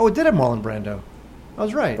 Anyway. Oh, it did have Marlon Brando. I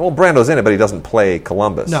was right. Well, Brando's in it, but he doesn't play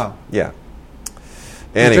Columbus. No. Yeah.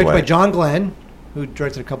 Anyway. Directed by Anyway. John Glenn, who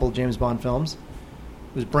directed a couple of James Bond films.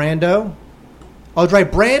 It was Brando. Oh, that's right.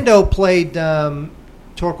 Brando played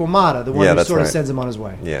Torquemada, the one who sort of sends him on his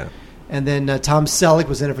way. Yeah. And then Tom Selleck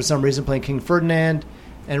was in it for some reason, playing King Ferdinand.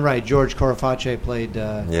 And George Coraface played.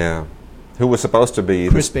 Who was supposed to be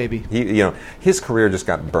Chris Baby. His career just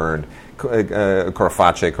got burned.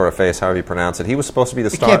 Coraface, however you pronounce it. He was supposed to be the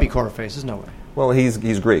star. It can't be Coraface. There's no way. Well, he's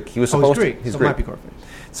Greek. He was supposed he's Greek. to. He's so Greek. It might be Coraface.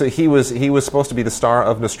 So he was supposed to be the star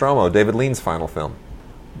of Nostromo, David Lean's final film.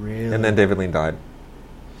 Really? And then David Lean died.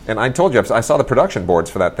 And I told you, I saw the production boards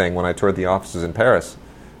for that thing when I toured the offices in Paris,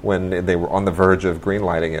 when they were on the verge of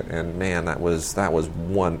greenlighting it. And man, that was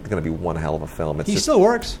going to be one hell of a film. He still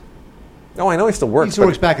works. Oh, I know he still works. He still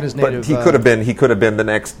works back in his native. But he could have been. He could have been the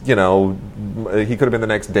next. He could have been the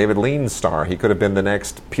next David Lean star. He could have been the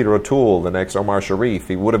next Peter O'Toole, the next Omar Sharif.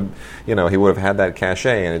 He would have. He would have had that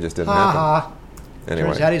cachet, and it just didn't happen. Anyway,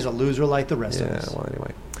 turns out he's a loser like the rest of us. Yeah. Well,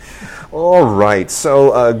 anyway. All right.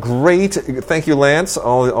 So great. Thank you, Lance.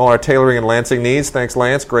 All our tailoring and Lansing needs. Thanks,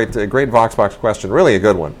 Lance. Great Voxbox question. Really a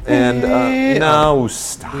good one. And no,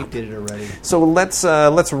 stop. We did it already. So let's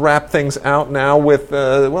wrap things out now with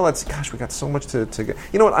we got so much to get.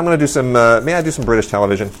 You know what? I'm going to do some. May I do some British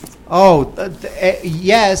television? Oh,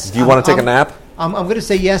 yes. Do you want to take a nap? I'm going to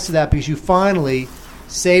say yes to that because you finally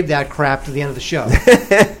saved that crap to the end of the show,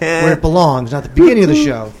 where it belongs, not the beginning of the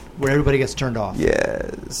show. where everybody gets turned off.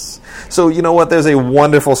 Yes. So you know what? There's a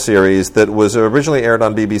wonderful series that was originally aired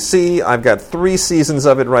on BBC. I've got 3 seasons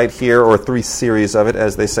of it right here, or 3 series of it,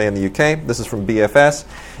 as they say in the UK. This is from BFS,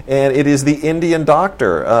 and it is The Indian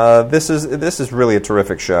Doctor. This is really a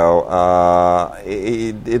terrific show.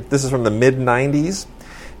 This is from the mid-'90s,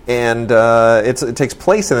 and it takes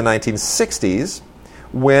place in the 1960s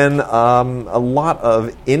when a lot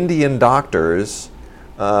of Indian doctors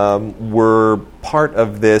were part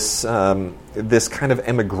of this kind of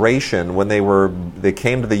emigration when they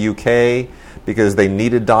came to the UK because they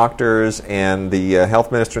needed doctors, and the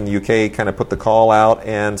health minister in the UK kind of put the call out,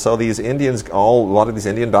 and so these Indians, a lot of these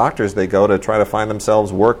Indian doctors, they go to try to find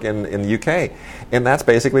themselves work in the UK, and that's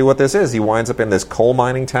basically what this is. He winds up in this coal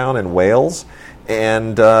mining town in Wales,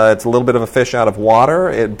 and it's a little bit of a fish out of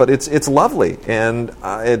water, but it's lovely, and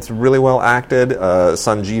it's really well acted.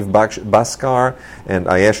 Sanjeev Bhaskar and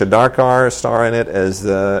Ayesha Darkar star in it as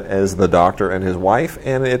the doctor and his wife,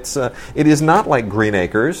 and it is not like Green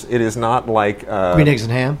Acres. It is not like Green Eggs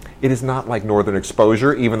and Ham. It is not like Northern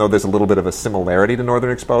Exposure, even though there's a little bit of a similarity to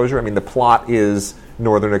Northern Exposure. I mean, the plot is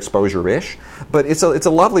Northern Exposure-ish, but it's a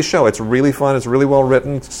lovely show. It's really fun. It's really well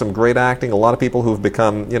written. Some great acting. A lot of people who've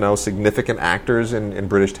become significant actors in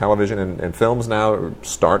British television and films now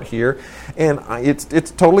start here, and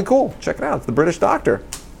it's totally cool. Check it out. It's The British Doctor,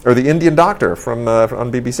 or The Indian Doctor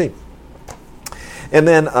on BBC. And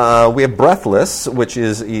then we have Breathless, which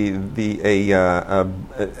is a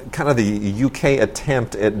kind of the UK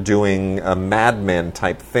attempt at doing a Mad Men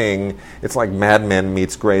type thing. It's like Mad Men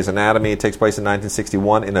meets Grey's Anatomy. It takes place in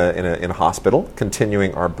 1961 in a hospital,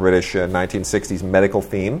 continuing our British 1960s medical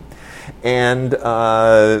theme. And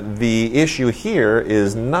the issue here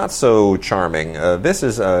is not so charming. This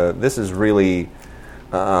is really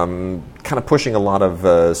kind of pushing a lot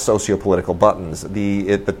of socio-political buttons. At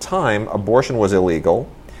the time, abortion was illegal,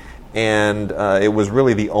 and it was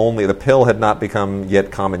really the pill had not become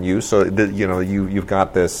yet common use. So you've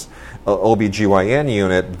got this OBGYN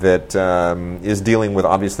unit that is dealing with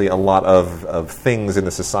obviously a lot of things in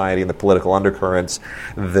the society and the political undercurrents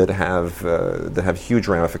that have huge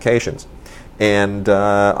ramifications. And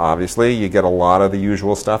obviously, you get a lot of the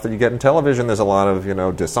usual stuff that you get in television. There's a lot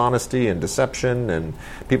of dishonesty and deception and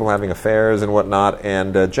people having affairs and whatnot.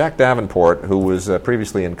 And Jack Davenport, who was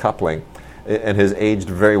previously in Coupling and has aged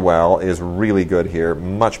very well, is really good here,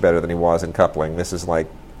 much better than he was in Coupling. This is like,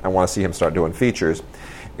 I want to see him start doing features.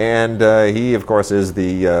 And he, of course, is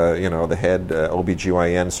the head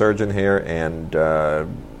OBGYN surgeon here, and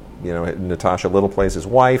Natasha Little plays his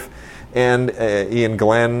wife. And Ian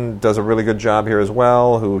Glenn does a really good job here as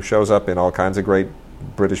well, who shows up in all kinds of great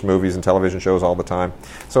British movies and television shows all the time.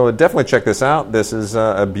 So definitely check this out. This is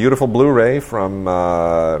a beautiful Blu-ray from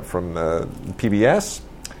PBS,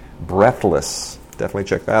 Breathless. Definitely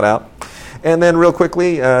check that out. And then real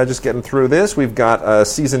quickly, just getting through this, we've got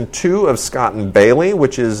Season 2 of Scott and Bailey,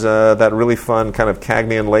 which is that really fun kind of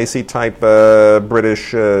Cagney and Lacey type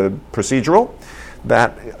British procedural.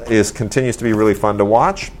 That continues to be really fun to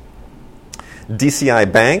watch.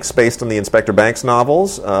 DCI Banks, based on the Inspector Banks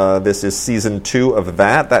novels. This is Season 2 of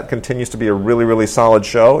that. That continues to be a really, really solid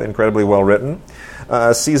show, incredibly well written.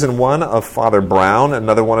 Season 1 of Father Brown,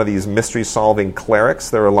 another one of these mystery-solving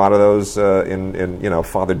clerics. There are a lot of those in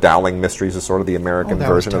Father Dowling Mysteries is sort of the American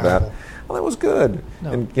version of that. Well, that was good.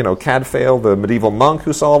 No. And, Cadfael, the medieval monk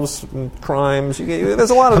who solves crimes. There's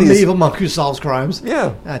a lot of these. Medieval monk who solves crimes?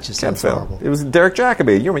 Yeah. That just sounds horrible. It was Derek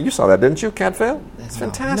Jacobi. You saw that, didn't you, Cadfael? It's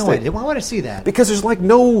fantastic. No, I didn't. Why would I see that? Because there's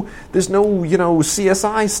no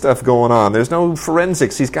CSI stuff going on. There's no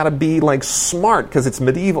forensics. He's got to be, smart because it's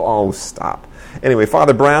medieval. Oh, stop. Anyway,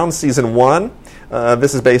 Father Brown, Season 1.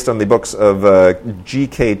 This is based on the books of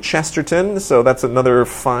G.K. Chesterton, so that's another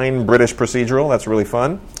fine British procedural. That's really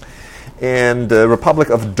fun. And Republic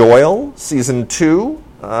of Doyle, Season 2,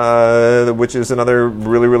 which is another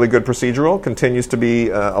really, really good procedural. Continues to be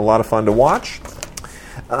a lot of fun to watch.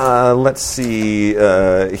 Let's see.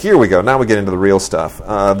 Here we go. Now we get into the real stuff.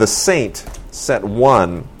 The Saint, Set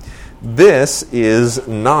 1. This is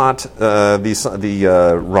not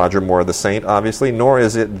the Roger Moore The Saint, obviously, nor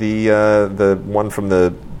is it the one from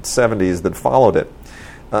the 70s that followed it.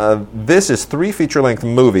 This is 3 feature-length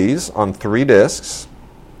movies on 3 discs.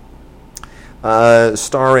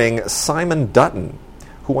 Starring Simon Dutton,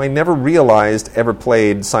 who I never realized ever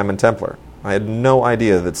played Simon Templar. I had no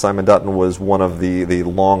idea that Simon Dutton was one of the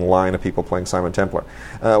long line of people playing Simon Templar.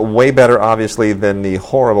 Way better, obviously, than the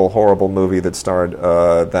horrible, horrible movie that starred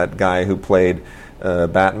that guy who played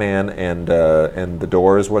Batman and The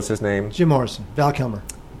Doors. What's his name? Jim Morrison. Val Kilmer.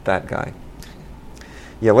 That guy.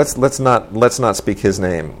 Yeah, let's not speak his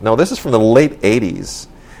name. No, this is from the late 80s.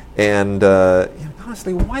 And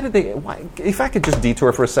honestly, why did they? Why, if I could just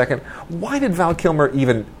detour for a second, why did Val Kilmer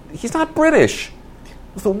even? He's not British.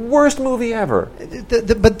 It was the worst movie ever.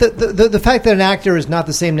 But the fact that an actor is not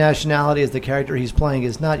the same nationality as the character he's playing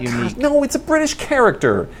is not unique. No, it's a British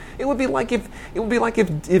character. It would be like if No,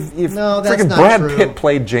 that's freaking not Brad true. Pitt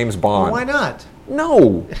played James Bond. Why not?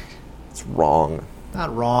 No, it's wrong.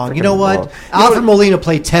 Not wrong. Freaking You know what? wrong. Alfred Molina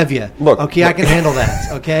played Tevye. Look, okay, I can handle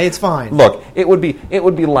that. Okay, it's fine. Look, it would be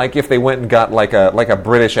like if they went and got like a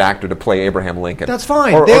British actor to play Abraham Lincoln. That's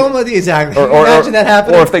fine. Exactly. Or, Imagine that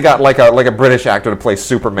happening. Or if they got like a British actor to play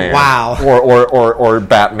Superman. Wow. Or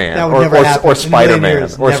Batman. That would never happen. Or In Spider-Man.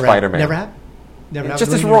 years. Or Never Spider-Man. Never happen. Never It happen.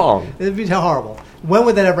 just is wrong. It'd be horrible. When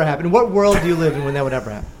would that ever happen? In what world do you live in when that would ever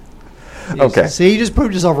happen? Okay. See, you just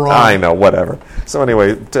proved yourself wrong. I know, whatever. So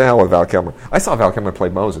anyway, to hell with Val Kilmer. I saw Val Kilmer play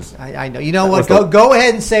Moses. I know. You know what? Go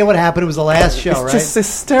ahead and say what happened. It was the last show, It's right? just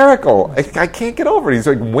hysterical. I can't get over it. He's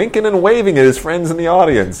like winking and waving at his friends in the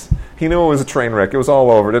audience. He knew it was a train wreck. It was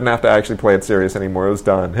all over. Didn't have to actually play it serious anymore. It was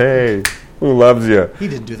done. Hey, who loves you? He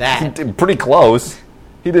didn't do that. He did pretty close.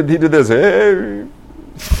 He did this. Hey.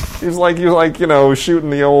 He was like shooting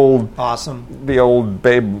the old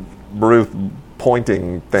Babe Ruth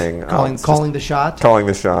pointing thing. Calling the shot. Calling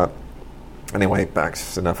the shot. Anyway,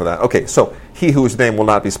 that's enough of that. Okay, so he whose name will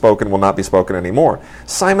not be spoken anymore.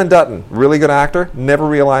 Simon Dutton, really good actor. Never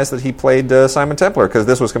realized that he played Simon Templar because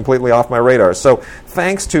this was completely off my radar. So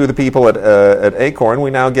thanks to the people at Acorn, we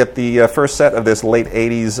now get the first set of this late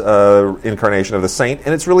 80s incarnation of the Saint,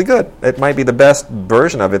 and it's really good. It might be the best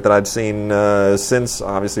version of it that I've seen since,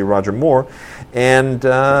 obviously, Roger Moore. And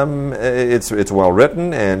it's well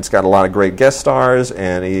written, and it's got a lot of great guest stars,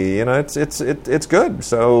 and it's good.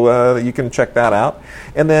 So you can check that out.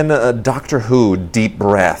 And then Doctor Who, Deep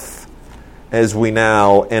Breath, as we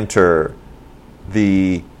now enter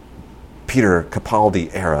the Peter Capaldi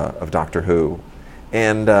era of Doctor Who,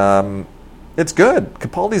 and it's good.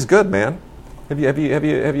 Capaldi's good, man. Have you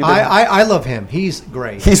been? I love him. He's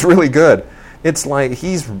great. He's really good. It's like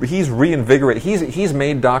he's reinvigorated. He's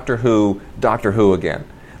made Doctor Who again.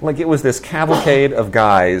 Like it was this cavalcade of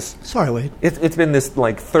guys. Sorry, Wade. It's been this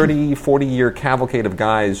like 30, 40-year cavalcade of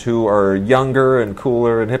guys who are younger and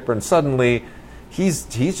cooler and hipper, and suddenly he's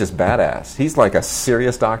just badass. He's like a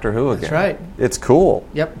serious Doctor Who again. That's right. It's cool.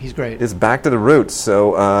 Yep, he's great. It's back to the roots.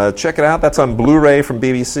 So check it out. That's on Blu-ray from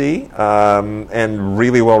BBC, and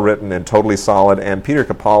really well written and totally solid. And Peter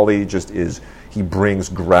Capaldi just is. He brings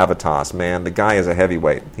gravitas, man. The guy is a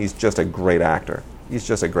heavyweight. He's just a great actor.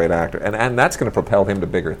 And that's going to propel him to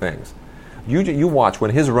bigger things. You watch,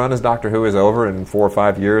 when his run as Doctor Who is over in 4 or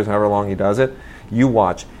 5 years, however long he does it, you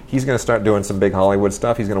watch. He's going to start doing some big Hollywood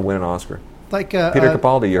stuff. He's going to win an Oscar. Like Peter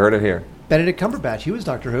Capaldi, you heard it here. Benedict Cumberbatch, he was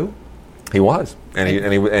Doctor Who. He was. And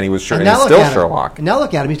he was sure. And he's still Sherlock. And now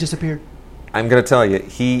look at him, he's disappeared. I'm going to tell you,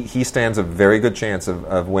 he stands a very good chance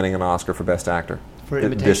of winning an Oscar for Best Actor. For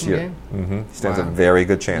Imitation this year. Game? Mm-hmm. He stands a very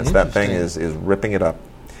good chance. That thing is ripping it up.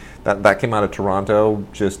 That came out of Toronto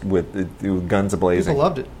just with guns a-blazing. People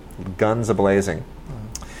loved it. Guns a-blazing.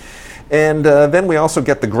 And then we also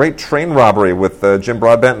get The Great Train Robbery with Jim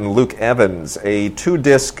Broadbent and Luke Evans, a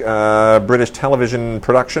 2-disc British television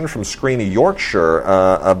production from Screen Yorkshire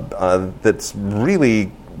that's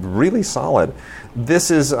really, really solid. This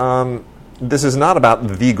is not about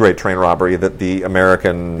the Great Train Robbery that the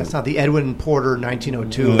American. That's not the Edwin Porter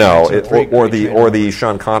 1902. No, or the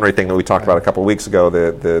Sean Connery thing that we talked about a couple of weeks ago.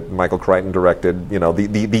 The Michael Crichton directed.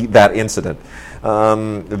 That incident.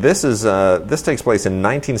 This takes place in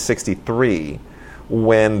 1963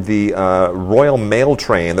 when the Royal Mail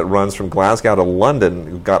train that runs from Glasgow to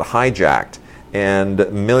London got hijacked.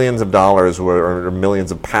 And millions of dollars or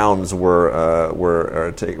millions of pounds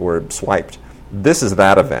were swiped. This is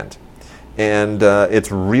that event. And it's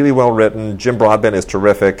really well written. Jim Broadbent is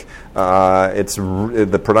terrific.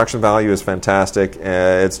 The production value is fantastic.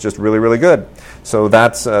 It's just really, really good. So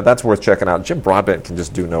that's worth checking out. Jim Broadbent can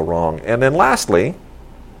just do no wrong. And then lastly,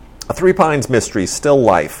 a Three Pines mystery, Still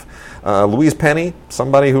Life. Louise Penny,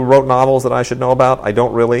 somebody who wrote novels that I should know about. I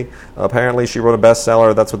don't really. Apparently, she wrote a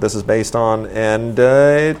bestseller. That's what this is based on, and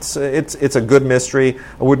it's a good mystery.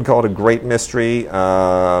 I wouldn't call it a great mystery,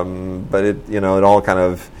 but it all kind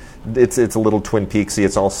of. It's a little Twin Peaksy.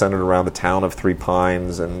 It's all centered around the town of Three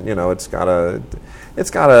Pines, and it's got a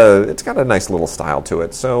nice little style to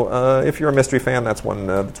it. So if you're a mystery fan, that's one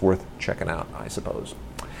that's worth checking out, I suppose.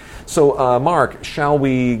 So Mark, shall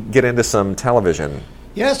we get into some television?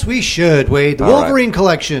 Yes, we should, Wade. The All Wolverine right.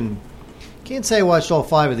 collection. Can't say I watched all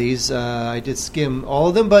 5 of these. I did skim all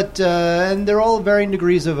of them, but and they're all varying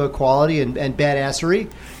degrees of quality and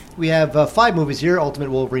badassery. We have 5 movies here: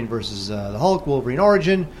 Ultimate Wolverine versus the Hulk, Wolverine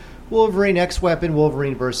Origin, Wolverine X-Weapon,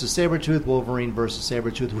 Wolverine versus Sabretooth, Wolverine versus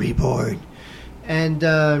Sabretooth Reborn. And,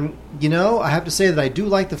 I have to say that I do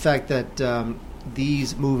like the fact that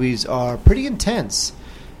these movies are pretty intense.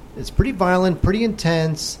 It's pretty violent, pretty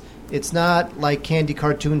intense. It's not like candy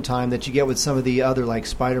cartoon time that you get with some of the other, like,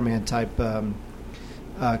 Spider-Man type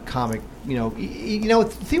comic. The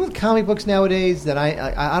thing with comic books nowadays that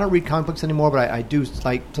I don't read comic books anymore, but I do,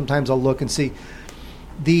 like, sometimes I'll look and see.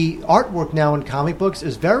 The artwork now in comic books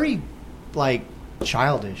is very, like,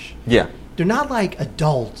 childish. Yeah. They're not, like,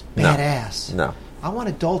 adult, badass. No. I want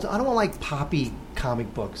adult. I don't want, like, poppy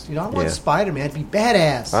comic books. I want Spider-Man to be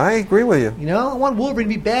badass. I agree with you. I want Wolverine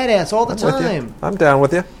to be badass all the time. I'm down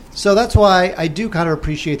with you. So that's why I do kind of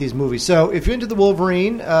appreciate these movies. So if you're into the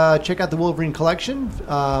Wolverine, check out the Wolverine collection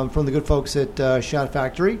from the good folks at Shout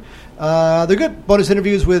Factory. They're good. Bonus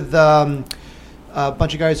interviews with a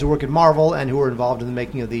bunch of guys who work at Marvel and who are involved in the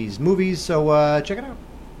making of these movies. So check it out.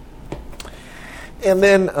 And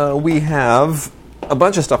then we have a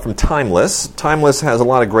bunch of stuff from Timeless. Timeless has a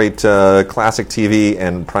lot of great classic TV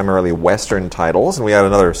and primarily Western titles. And we have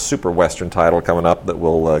another super Western title coming up that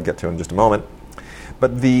we'll get to in just a moment.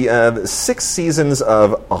 But the 6 seasons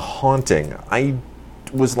of A Haunting, I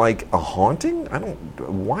was like, a haunting? How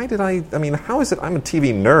is it? I'm a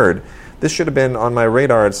TV nerd. This should have been on my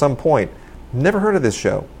radar at some point. Never heard of this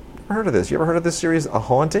show. Never heard of this. You ever heard of this series, A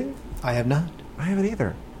Haunting? I have not. I haven't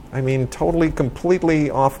either. Totally, completely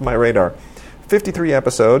off my radar. 53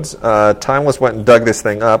 episodes. Timeless went and dug this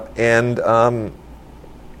thing up, and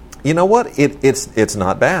you know what? It's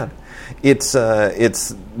not bad. It's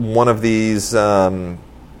one of these.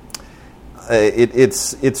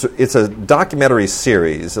 It's a documentary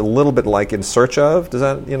series, a little bit like In Search Of. Does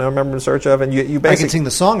that remember In Search Of? And you basically, I can sing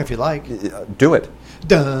the song if you like. Do it.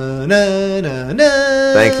 Da, na, na,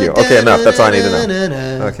 na, Thank you. Okay, enough. That's all I need to know. na,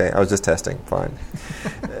 na, na. Okay, I was just testing. Fine.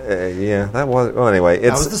 That was. Well, anyway,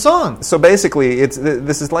 That was the song. So basically,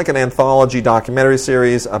 this is like an anthology documentary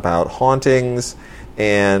series about hauntings,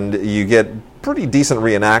 and you get pretty decent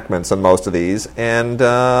reenactments on most of these, and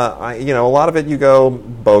a lot of it you go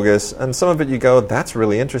bogus, and some of it you go, that's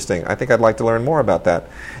really interesting. I think I'd like to learn more about that.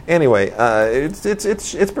 Anyway,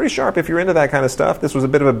 it's pretty sharp if you're into that kind of stuff. This was a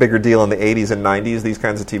bit of a bigger deal in the 80s and 90s, these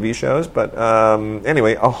kinds of TV shows. But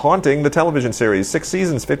anyway, A Haunting, the television series, 6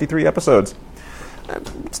 seasons, 53 episodes.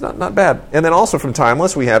 It's not bad. And then also from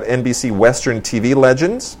Timeless, we have NBC Western TV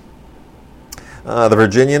Legends. The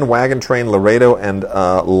Virginian, Wagon Train, Laredo, and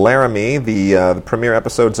Laramie, the premiere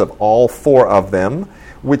episodes of all 4 of them,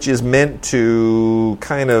 which is meant to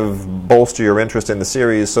kind of bolster your interest in the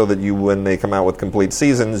series so that when they come out with complete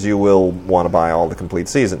seasons, you will want to buy all the complete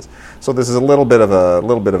seasons. So this is a little bit of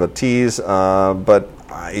a tease, but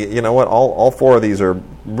you know what? All 4 of these are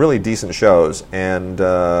really decent shows, and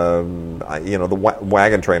the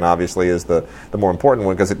Wagon Train obviously is the more important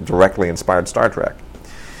one because it directly inspired Star Trek.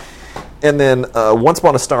 And then Once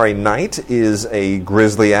Upon a Starry Night is a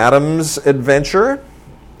Grizzly Adams adventure.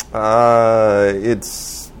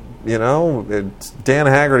 It's Dan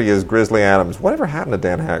Haggerty is Grizzly Adams. Whatever happened to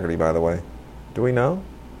Dan Haggerty, by the way? Do we know?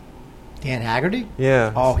 Dan Haggerty?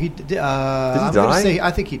 Yeah. Oh, he did. Did he die? die?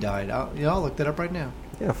 I think he died. I'll look that up right now.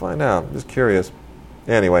 Yeah, find out. Just curious.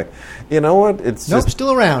 Anyway, you know what?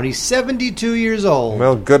 Still around. He's 72 years old.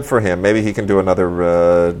 Well, good for him. Maybe he can do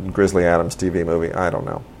another Grizzly Adams TV movie. I don't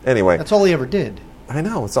know. Anyway, that's all he ever did. I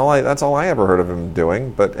know. That's all I ever heard of him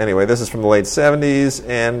doing. But anyway, this is from the late 70s,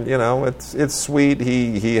 and it's sweet.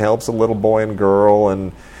 He helps a little boy and girl,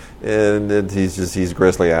 and he's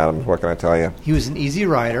Grizzly Adams. What can I tell you? He was an easy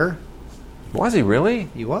rider. Was he really?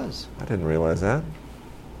 He was. I didn't realize that.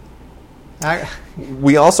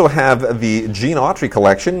 We also have the Gene Autry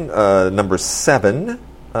collection, number 7,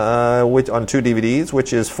 which on 2 DVDs,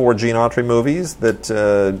 which is 4 Gene Autry movies that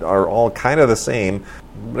are all kind of the same.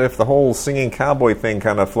 But if the whole singing cowboy thing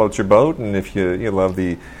kind of floats your boat, and if you love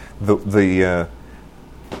the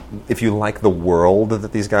if you like the world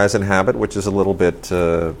that these guys inhabit, which is a little bit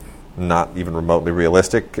not even remotely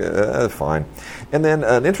realistic, fine. And then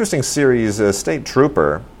an interesting series, State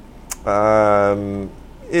Trooper.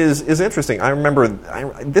 Is interesting. I remember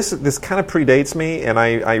this kind of predates me, and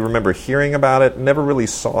I remember hearing about it, never really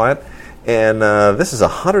saw it. And this is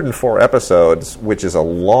 104 episodes, which is a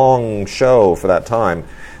long show for that time,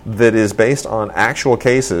 that is based on actual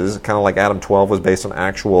cases, kind of like Adam 12 was based on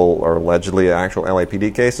actual or allegedly actual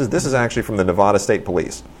LAPD cases. This is actually from the Nevada State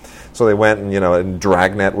Police. So they went and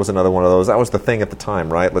Dragnet was another one of those. That was the thing at the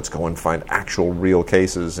time, right? Let's go and find actual real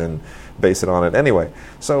cases and base it on it. Anyway,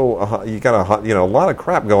 so you got a lot of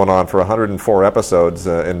crap going on for 104 episodes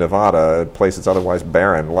in Nevada, a place that's otherwise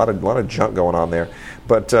barren. A lot of junk going on there.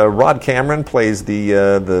 But Rod Cameron plays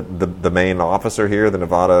the main officer here, the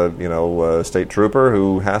Nevada state trooper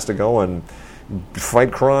who has to go and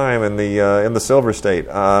fight crime in the Silver State.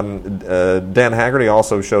 Dan Haggerty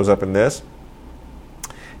also shows up in this,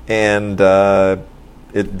 and a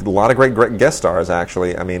lot of great guest stars,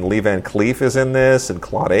 actually. I mean, Lee Van Cleef is in this, and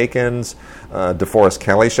Claude Akins. DeForest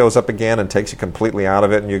Kelley shows up again and takes you completely out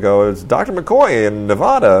of it, and you go, it's Dr. McCoy in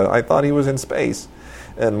Nevada. I thought he was in space.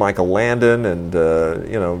 And Michael Landon and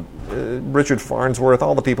Richard Farnsworth,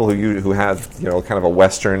 all the people who have kind of a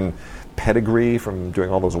Western pedigree from doing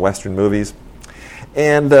all those Western movies.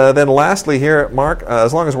 And then lastly here, Mark,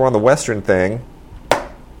 as long as we're on the Western thing,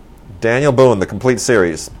 Daniel Boone, the complete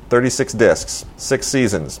series, 36 discs, 6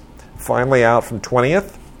 seasons, finally out from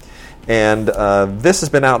 20th. And this has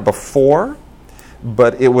been out before,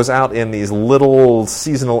 but it was out in these little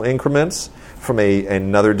seasonal increments from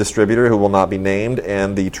another distributor who will not be named,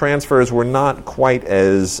 and the transfers were not quite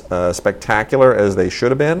as spectacular as they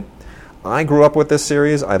should have been. I grew up with this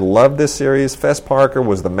series. I loved this series. Fess Parker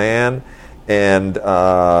was the man, and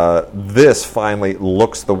this finally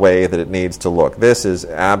looks the way that it needs to look. This is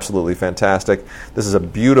absolutely fantastic. This is a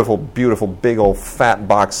beautiful, beautiful, big old fat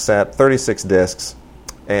box set, 36 discs,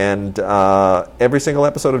 and every single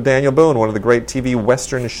episode of Daniel Boone, one of the great TV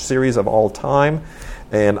Western series of all time.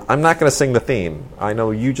 And I'm not going to sing the theme. I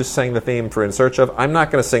know you just sang the theme for In Search Of. I'm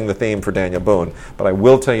not going to sing the theme for Daniel Boone, but I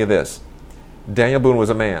will tell you this. Daniel Boone was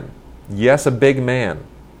a man. Yes, a big man.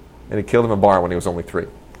 And he killed him in a bar when he was only 3.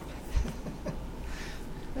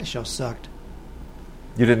 That show sucked.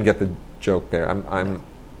 You didn't get the joke there. I'm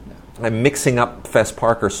mixing up Fess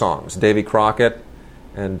Parker songs. Davy Crockett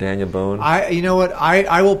and Daniel Boone. You know what?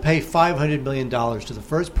 I will pay $500 million to the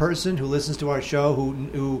first person who listens to our show who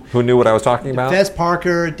knew what I was talking about. Fess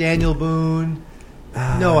Parker, Daniel Boone.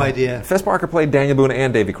 No idea. Fess Parker played Daniel Boone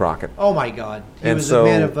and Davy Crockett. Oh my God! He was so a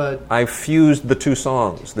man of I fused the 2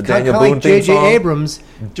 songs. The kind Daniel of Boone like theme song. J.J. Abrams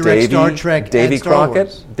directs Star Trek Davy and Star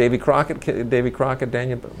Wars. Davy Crockett,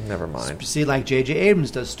 Daniel Boone. Never mind. See, like J.J.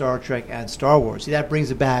 Abrams does Star Trek and Star Wars. See, that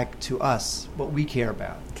brings it back to us, what we care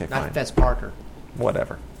about, okay, not fine. Fess Parker.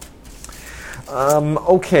 Whatever.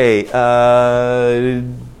 Okay.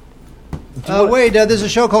 Wait, there's a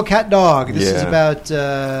show called Cat Dog. This is about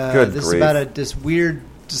this weird,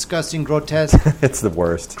 disgusting, grotesque. It's the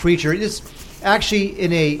worst creature. It's actually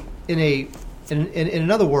in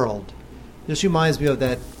another world. This reminds me of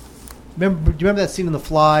that. Do you remember that scene in The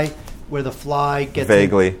Fly where the fly gets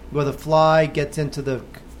into the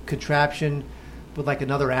contraption with like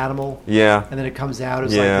another animal? Yeah. And then it comes out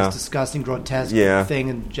as like this disgusting, grotesque thing,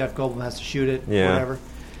 and Jeff Goldblum has to shoot it. Yeah. Whatever.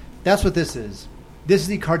 That's what this is. This is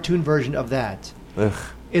the cartoon version of that. Ugh.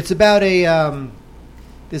 It's about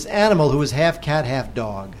this animal who is half cat, half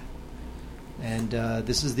dog. And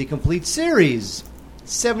this is the complete series.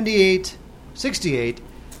 68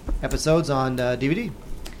 episodes on DVD.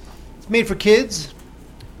 It's made for kids.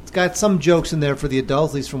 It's got some jokes in there for the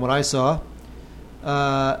adults, at least from what I saw.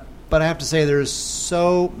 But I have to say there's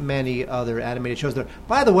so many other animated shows there.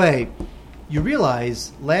 By the way, you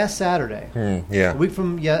realize last Saturday, a week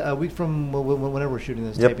from whenever we're shooting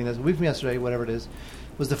this, taping this, a week from yesterday, whatever it is,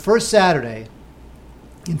 was the first Saturday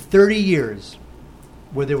in 30 years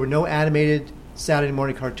where there were no animated Saturday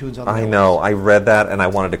morning cartoons on the networks. I know. I read that and I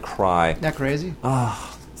wanted to cry. Isn't that crazy?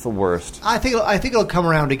 It's the worst. I think it'll come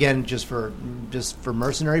around again just for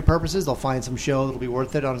mercenary purposes. They'll find some show that'll be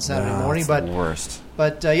worth it on a Saturday morning. It's the worst.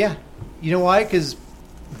 But yeah, you know why? Because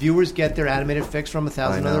viewers get their animated fix from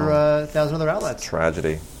 1,000 other outlets.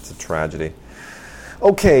 It's a tragedy.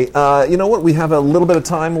 Okay, you know what? We have a little bit of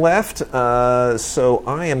time left, so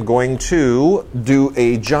I am going to do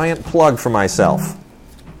a giant plug for myself.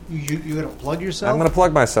 You're going to plug yourself? I'm going to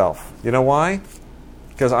plug myself. You know why?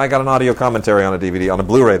 Because I got an audio commentary on a DVD, on a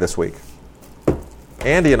Blu-ray this week.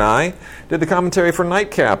 Andy and I did the commentary for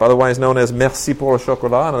Nightcap, otherwise known as Merci pour le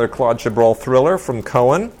chocolat, another Claude Chabrol thriller from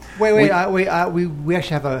Cohen. Wait! We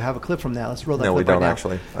actually have a clip from that. Let's roll that. No, clip we don't right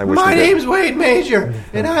actually. My name's Wade Major,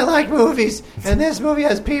 and I like movies, and this movie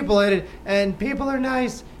has people in it, and people are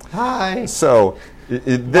nice. Hi. So,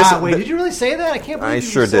 did you really say that? I can't believe I you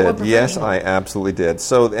sure so did. Yes, I absolutely did.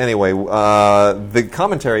 So anyway, the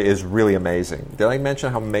commentary is really amazing. Did I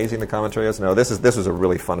mention how amazing the commentary is? No, this was a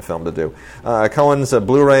really fun film to do. Cohen's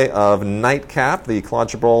Blu-ray of Nightcap, the Claude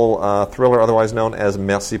Chabrol thriller, otherwise known as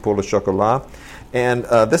Merci pour le chocolat. And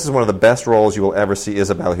this is one of the best roles you will ever see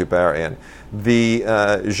Isabelle Huppert in.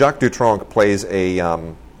 Jacques Dutronc plays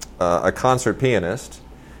a concert pianist,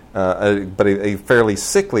 but a fairly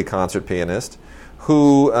sickly concert pianist,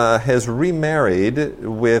 who has remarried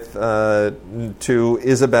to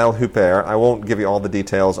Isabelle Huppert. I won't give you all the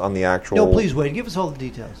details on the actual... No, please wait. Give us all the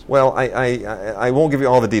details. Well, I won't give you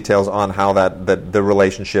all the details on how that the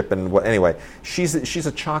relationship and what... Anyway, she's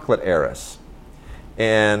a chocolate heiress.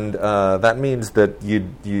 And that means that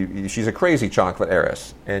she's a crazy chocolate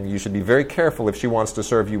heiress. And you should be very careful if she wants to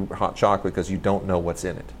serve you hot chocolate because you don't know what's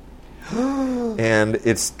in it. And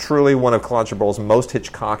it's truly one of Claude Chabrol's most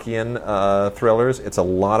Hitchcockian thrillers. It's a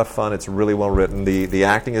lot of fun. It's really well written. The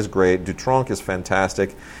acting is great. Dutronc is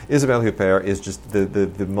fantastic. Isabelle Huppert is just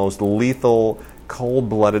the most lethal,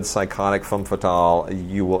 cold-blooded, psychotic femme fatale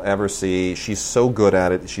you will ever see. She's so good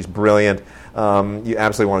at it. She's brilliant. You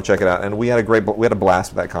absolutely want to check it out. And we had a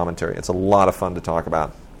blast with that commentary. It's a lot of fun to talk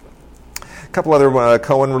about. A couple other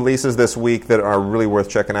Coen releases this week that are really worth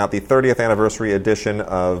checking out. The 30th anniversary edition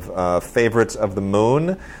of Favorites of the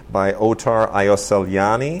Moon by Otar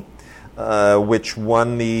Ayoseliani, which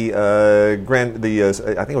won I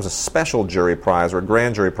think it was a special jury prize or a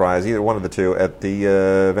grand jury prize, either one of the two, at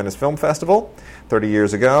the Venice Film Festival 30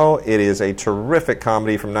 years ago. It is a terrific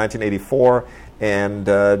comedy from 1984 and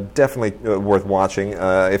definitely worth watching,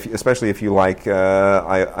 especially if you like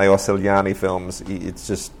Ayoseliani films.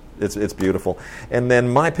 It's beautiful. And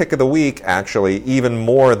then my pick of the week, actually, even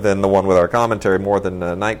more than the one with our commentary, more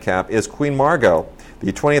than Nightcap, is Queen Margot,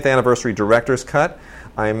 the 20th anniversary director's cut.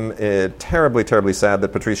 I'm terribly, terribly sad that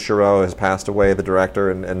Patrice Chéreau has passed away, the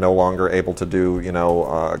director, and no longer able to do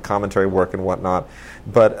commentary work and whatnot.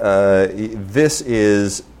 But this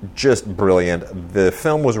is just brilliant. The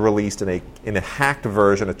film was released in a hacked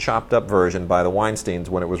version, a chopped up version by the Weinsteins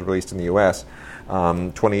when it was released in the U.S.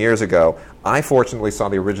 20 years ago. I fortunately saw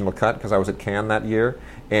the original cut because I was at Cannes that year,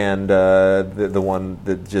 and the one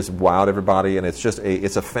that just wowed everybody, and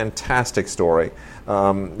it's a fantastic story.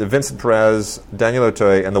 Vincent Perez, Daniel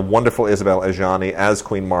Auteuil, and the wonderful Isabelle Adjani as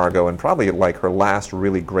Queen Margot, and probably like her last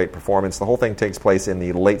really great performance. The whole thing takes place in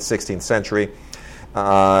the late 16th century.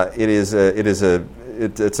 It's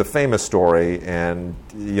a famous story, and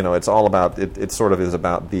it's all about it sort of is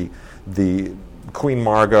about the Queen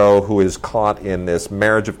Margot, who is caught in this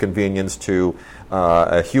marriage of convenience to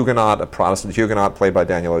a Huguenot, a Protestant Huguenot, played by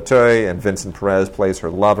Daniel Auteuil, and Vincent Perez plays her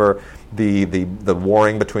lover. The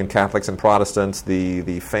warring between Catholics and Protestants,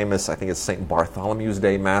 the famous, I think it's St. Bartholomew's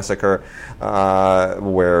Day massacre,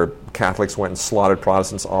 where Catholics went and slaughtered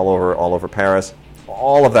Protestants all over Paris.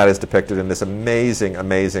 All of that is depicted in this amazing,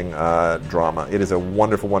 amazing drama. It is a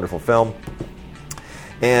wonderful, wonderful film.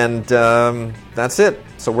 And that's it.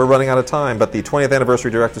 So we're running out of time. But the 20th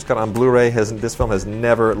anniversary director's cut on Blu-ray, this film has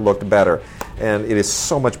never looked better. And it is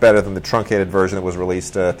so much better than the truncated version that was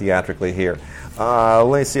released theatrically here.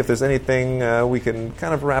 Let me see if there's anything we can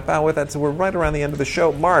kind of wrap out with that. So we're right around the end of the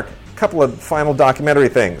show. Mark, a couple of final documentary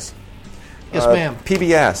things. Yes, ma'am.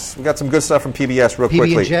 PBS. We got some good stuff from PBS real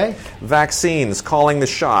quickly. PB&J? Vaccines, calling the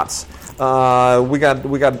shots. We got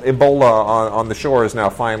Ebola on the shores now,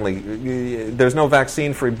 finally. There's no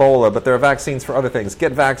vaccine for Ebola, but there are vaccines for other things.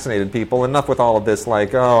 Get vaccinated, people. Enough with all of this,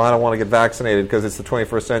 like, I don't want to get vaccinated because it's the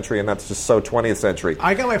 21st century and that's just so 20th century.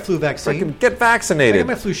 I got my flu vaccine. Freaking get vaccinated. I got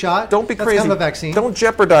my flu shot. Don't be crazy. That's kind of a vaccine. Don't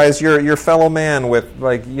jeopardize your fellow man with,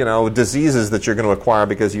 diseases that you're going to acquire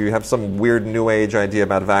because you have some weird new age idea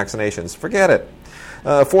about vaccinations. Forget it.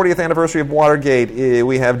 40th anniversary of Watergate.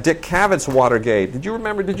 We have Dick Cavett's Watergate. Did you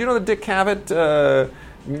know that Dick Cavett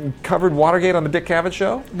covered Watergate on the Dick Cavett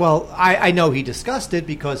Show? Well, I know he discussed it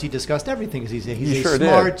because he discussed everything. He's a sure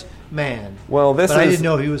smart man. Well, I didn't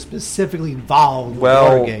know he was specifically involved with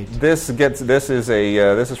Watergate. This is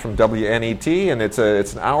from WNET, and it's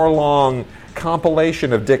an hour-long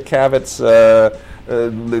compilation of Dick Cavett's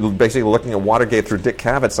basically looking at Watergate through Dick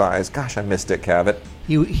Cavett's eyes. Gosh, I miss Dick Cavett.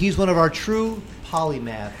 He's one of our true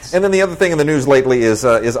polymaths. And then the other thing in the news lately is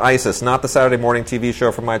ISIS, not the Saturday morning TV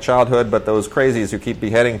show from my childhood, but those crazies who keep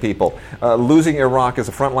beheading people. Losing Iraq is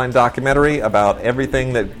a frontline documentary about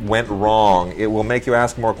everything that went wrong. It will make you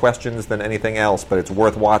ask more questions than anything else, but it's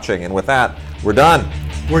worth watching. And with that, we're done.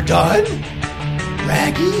 We're done?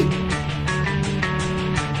 Raggy?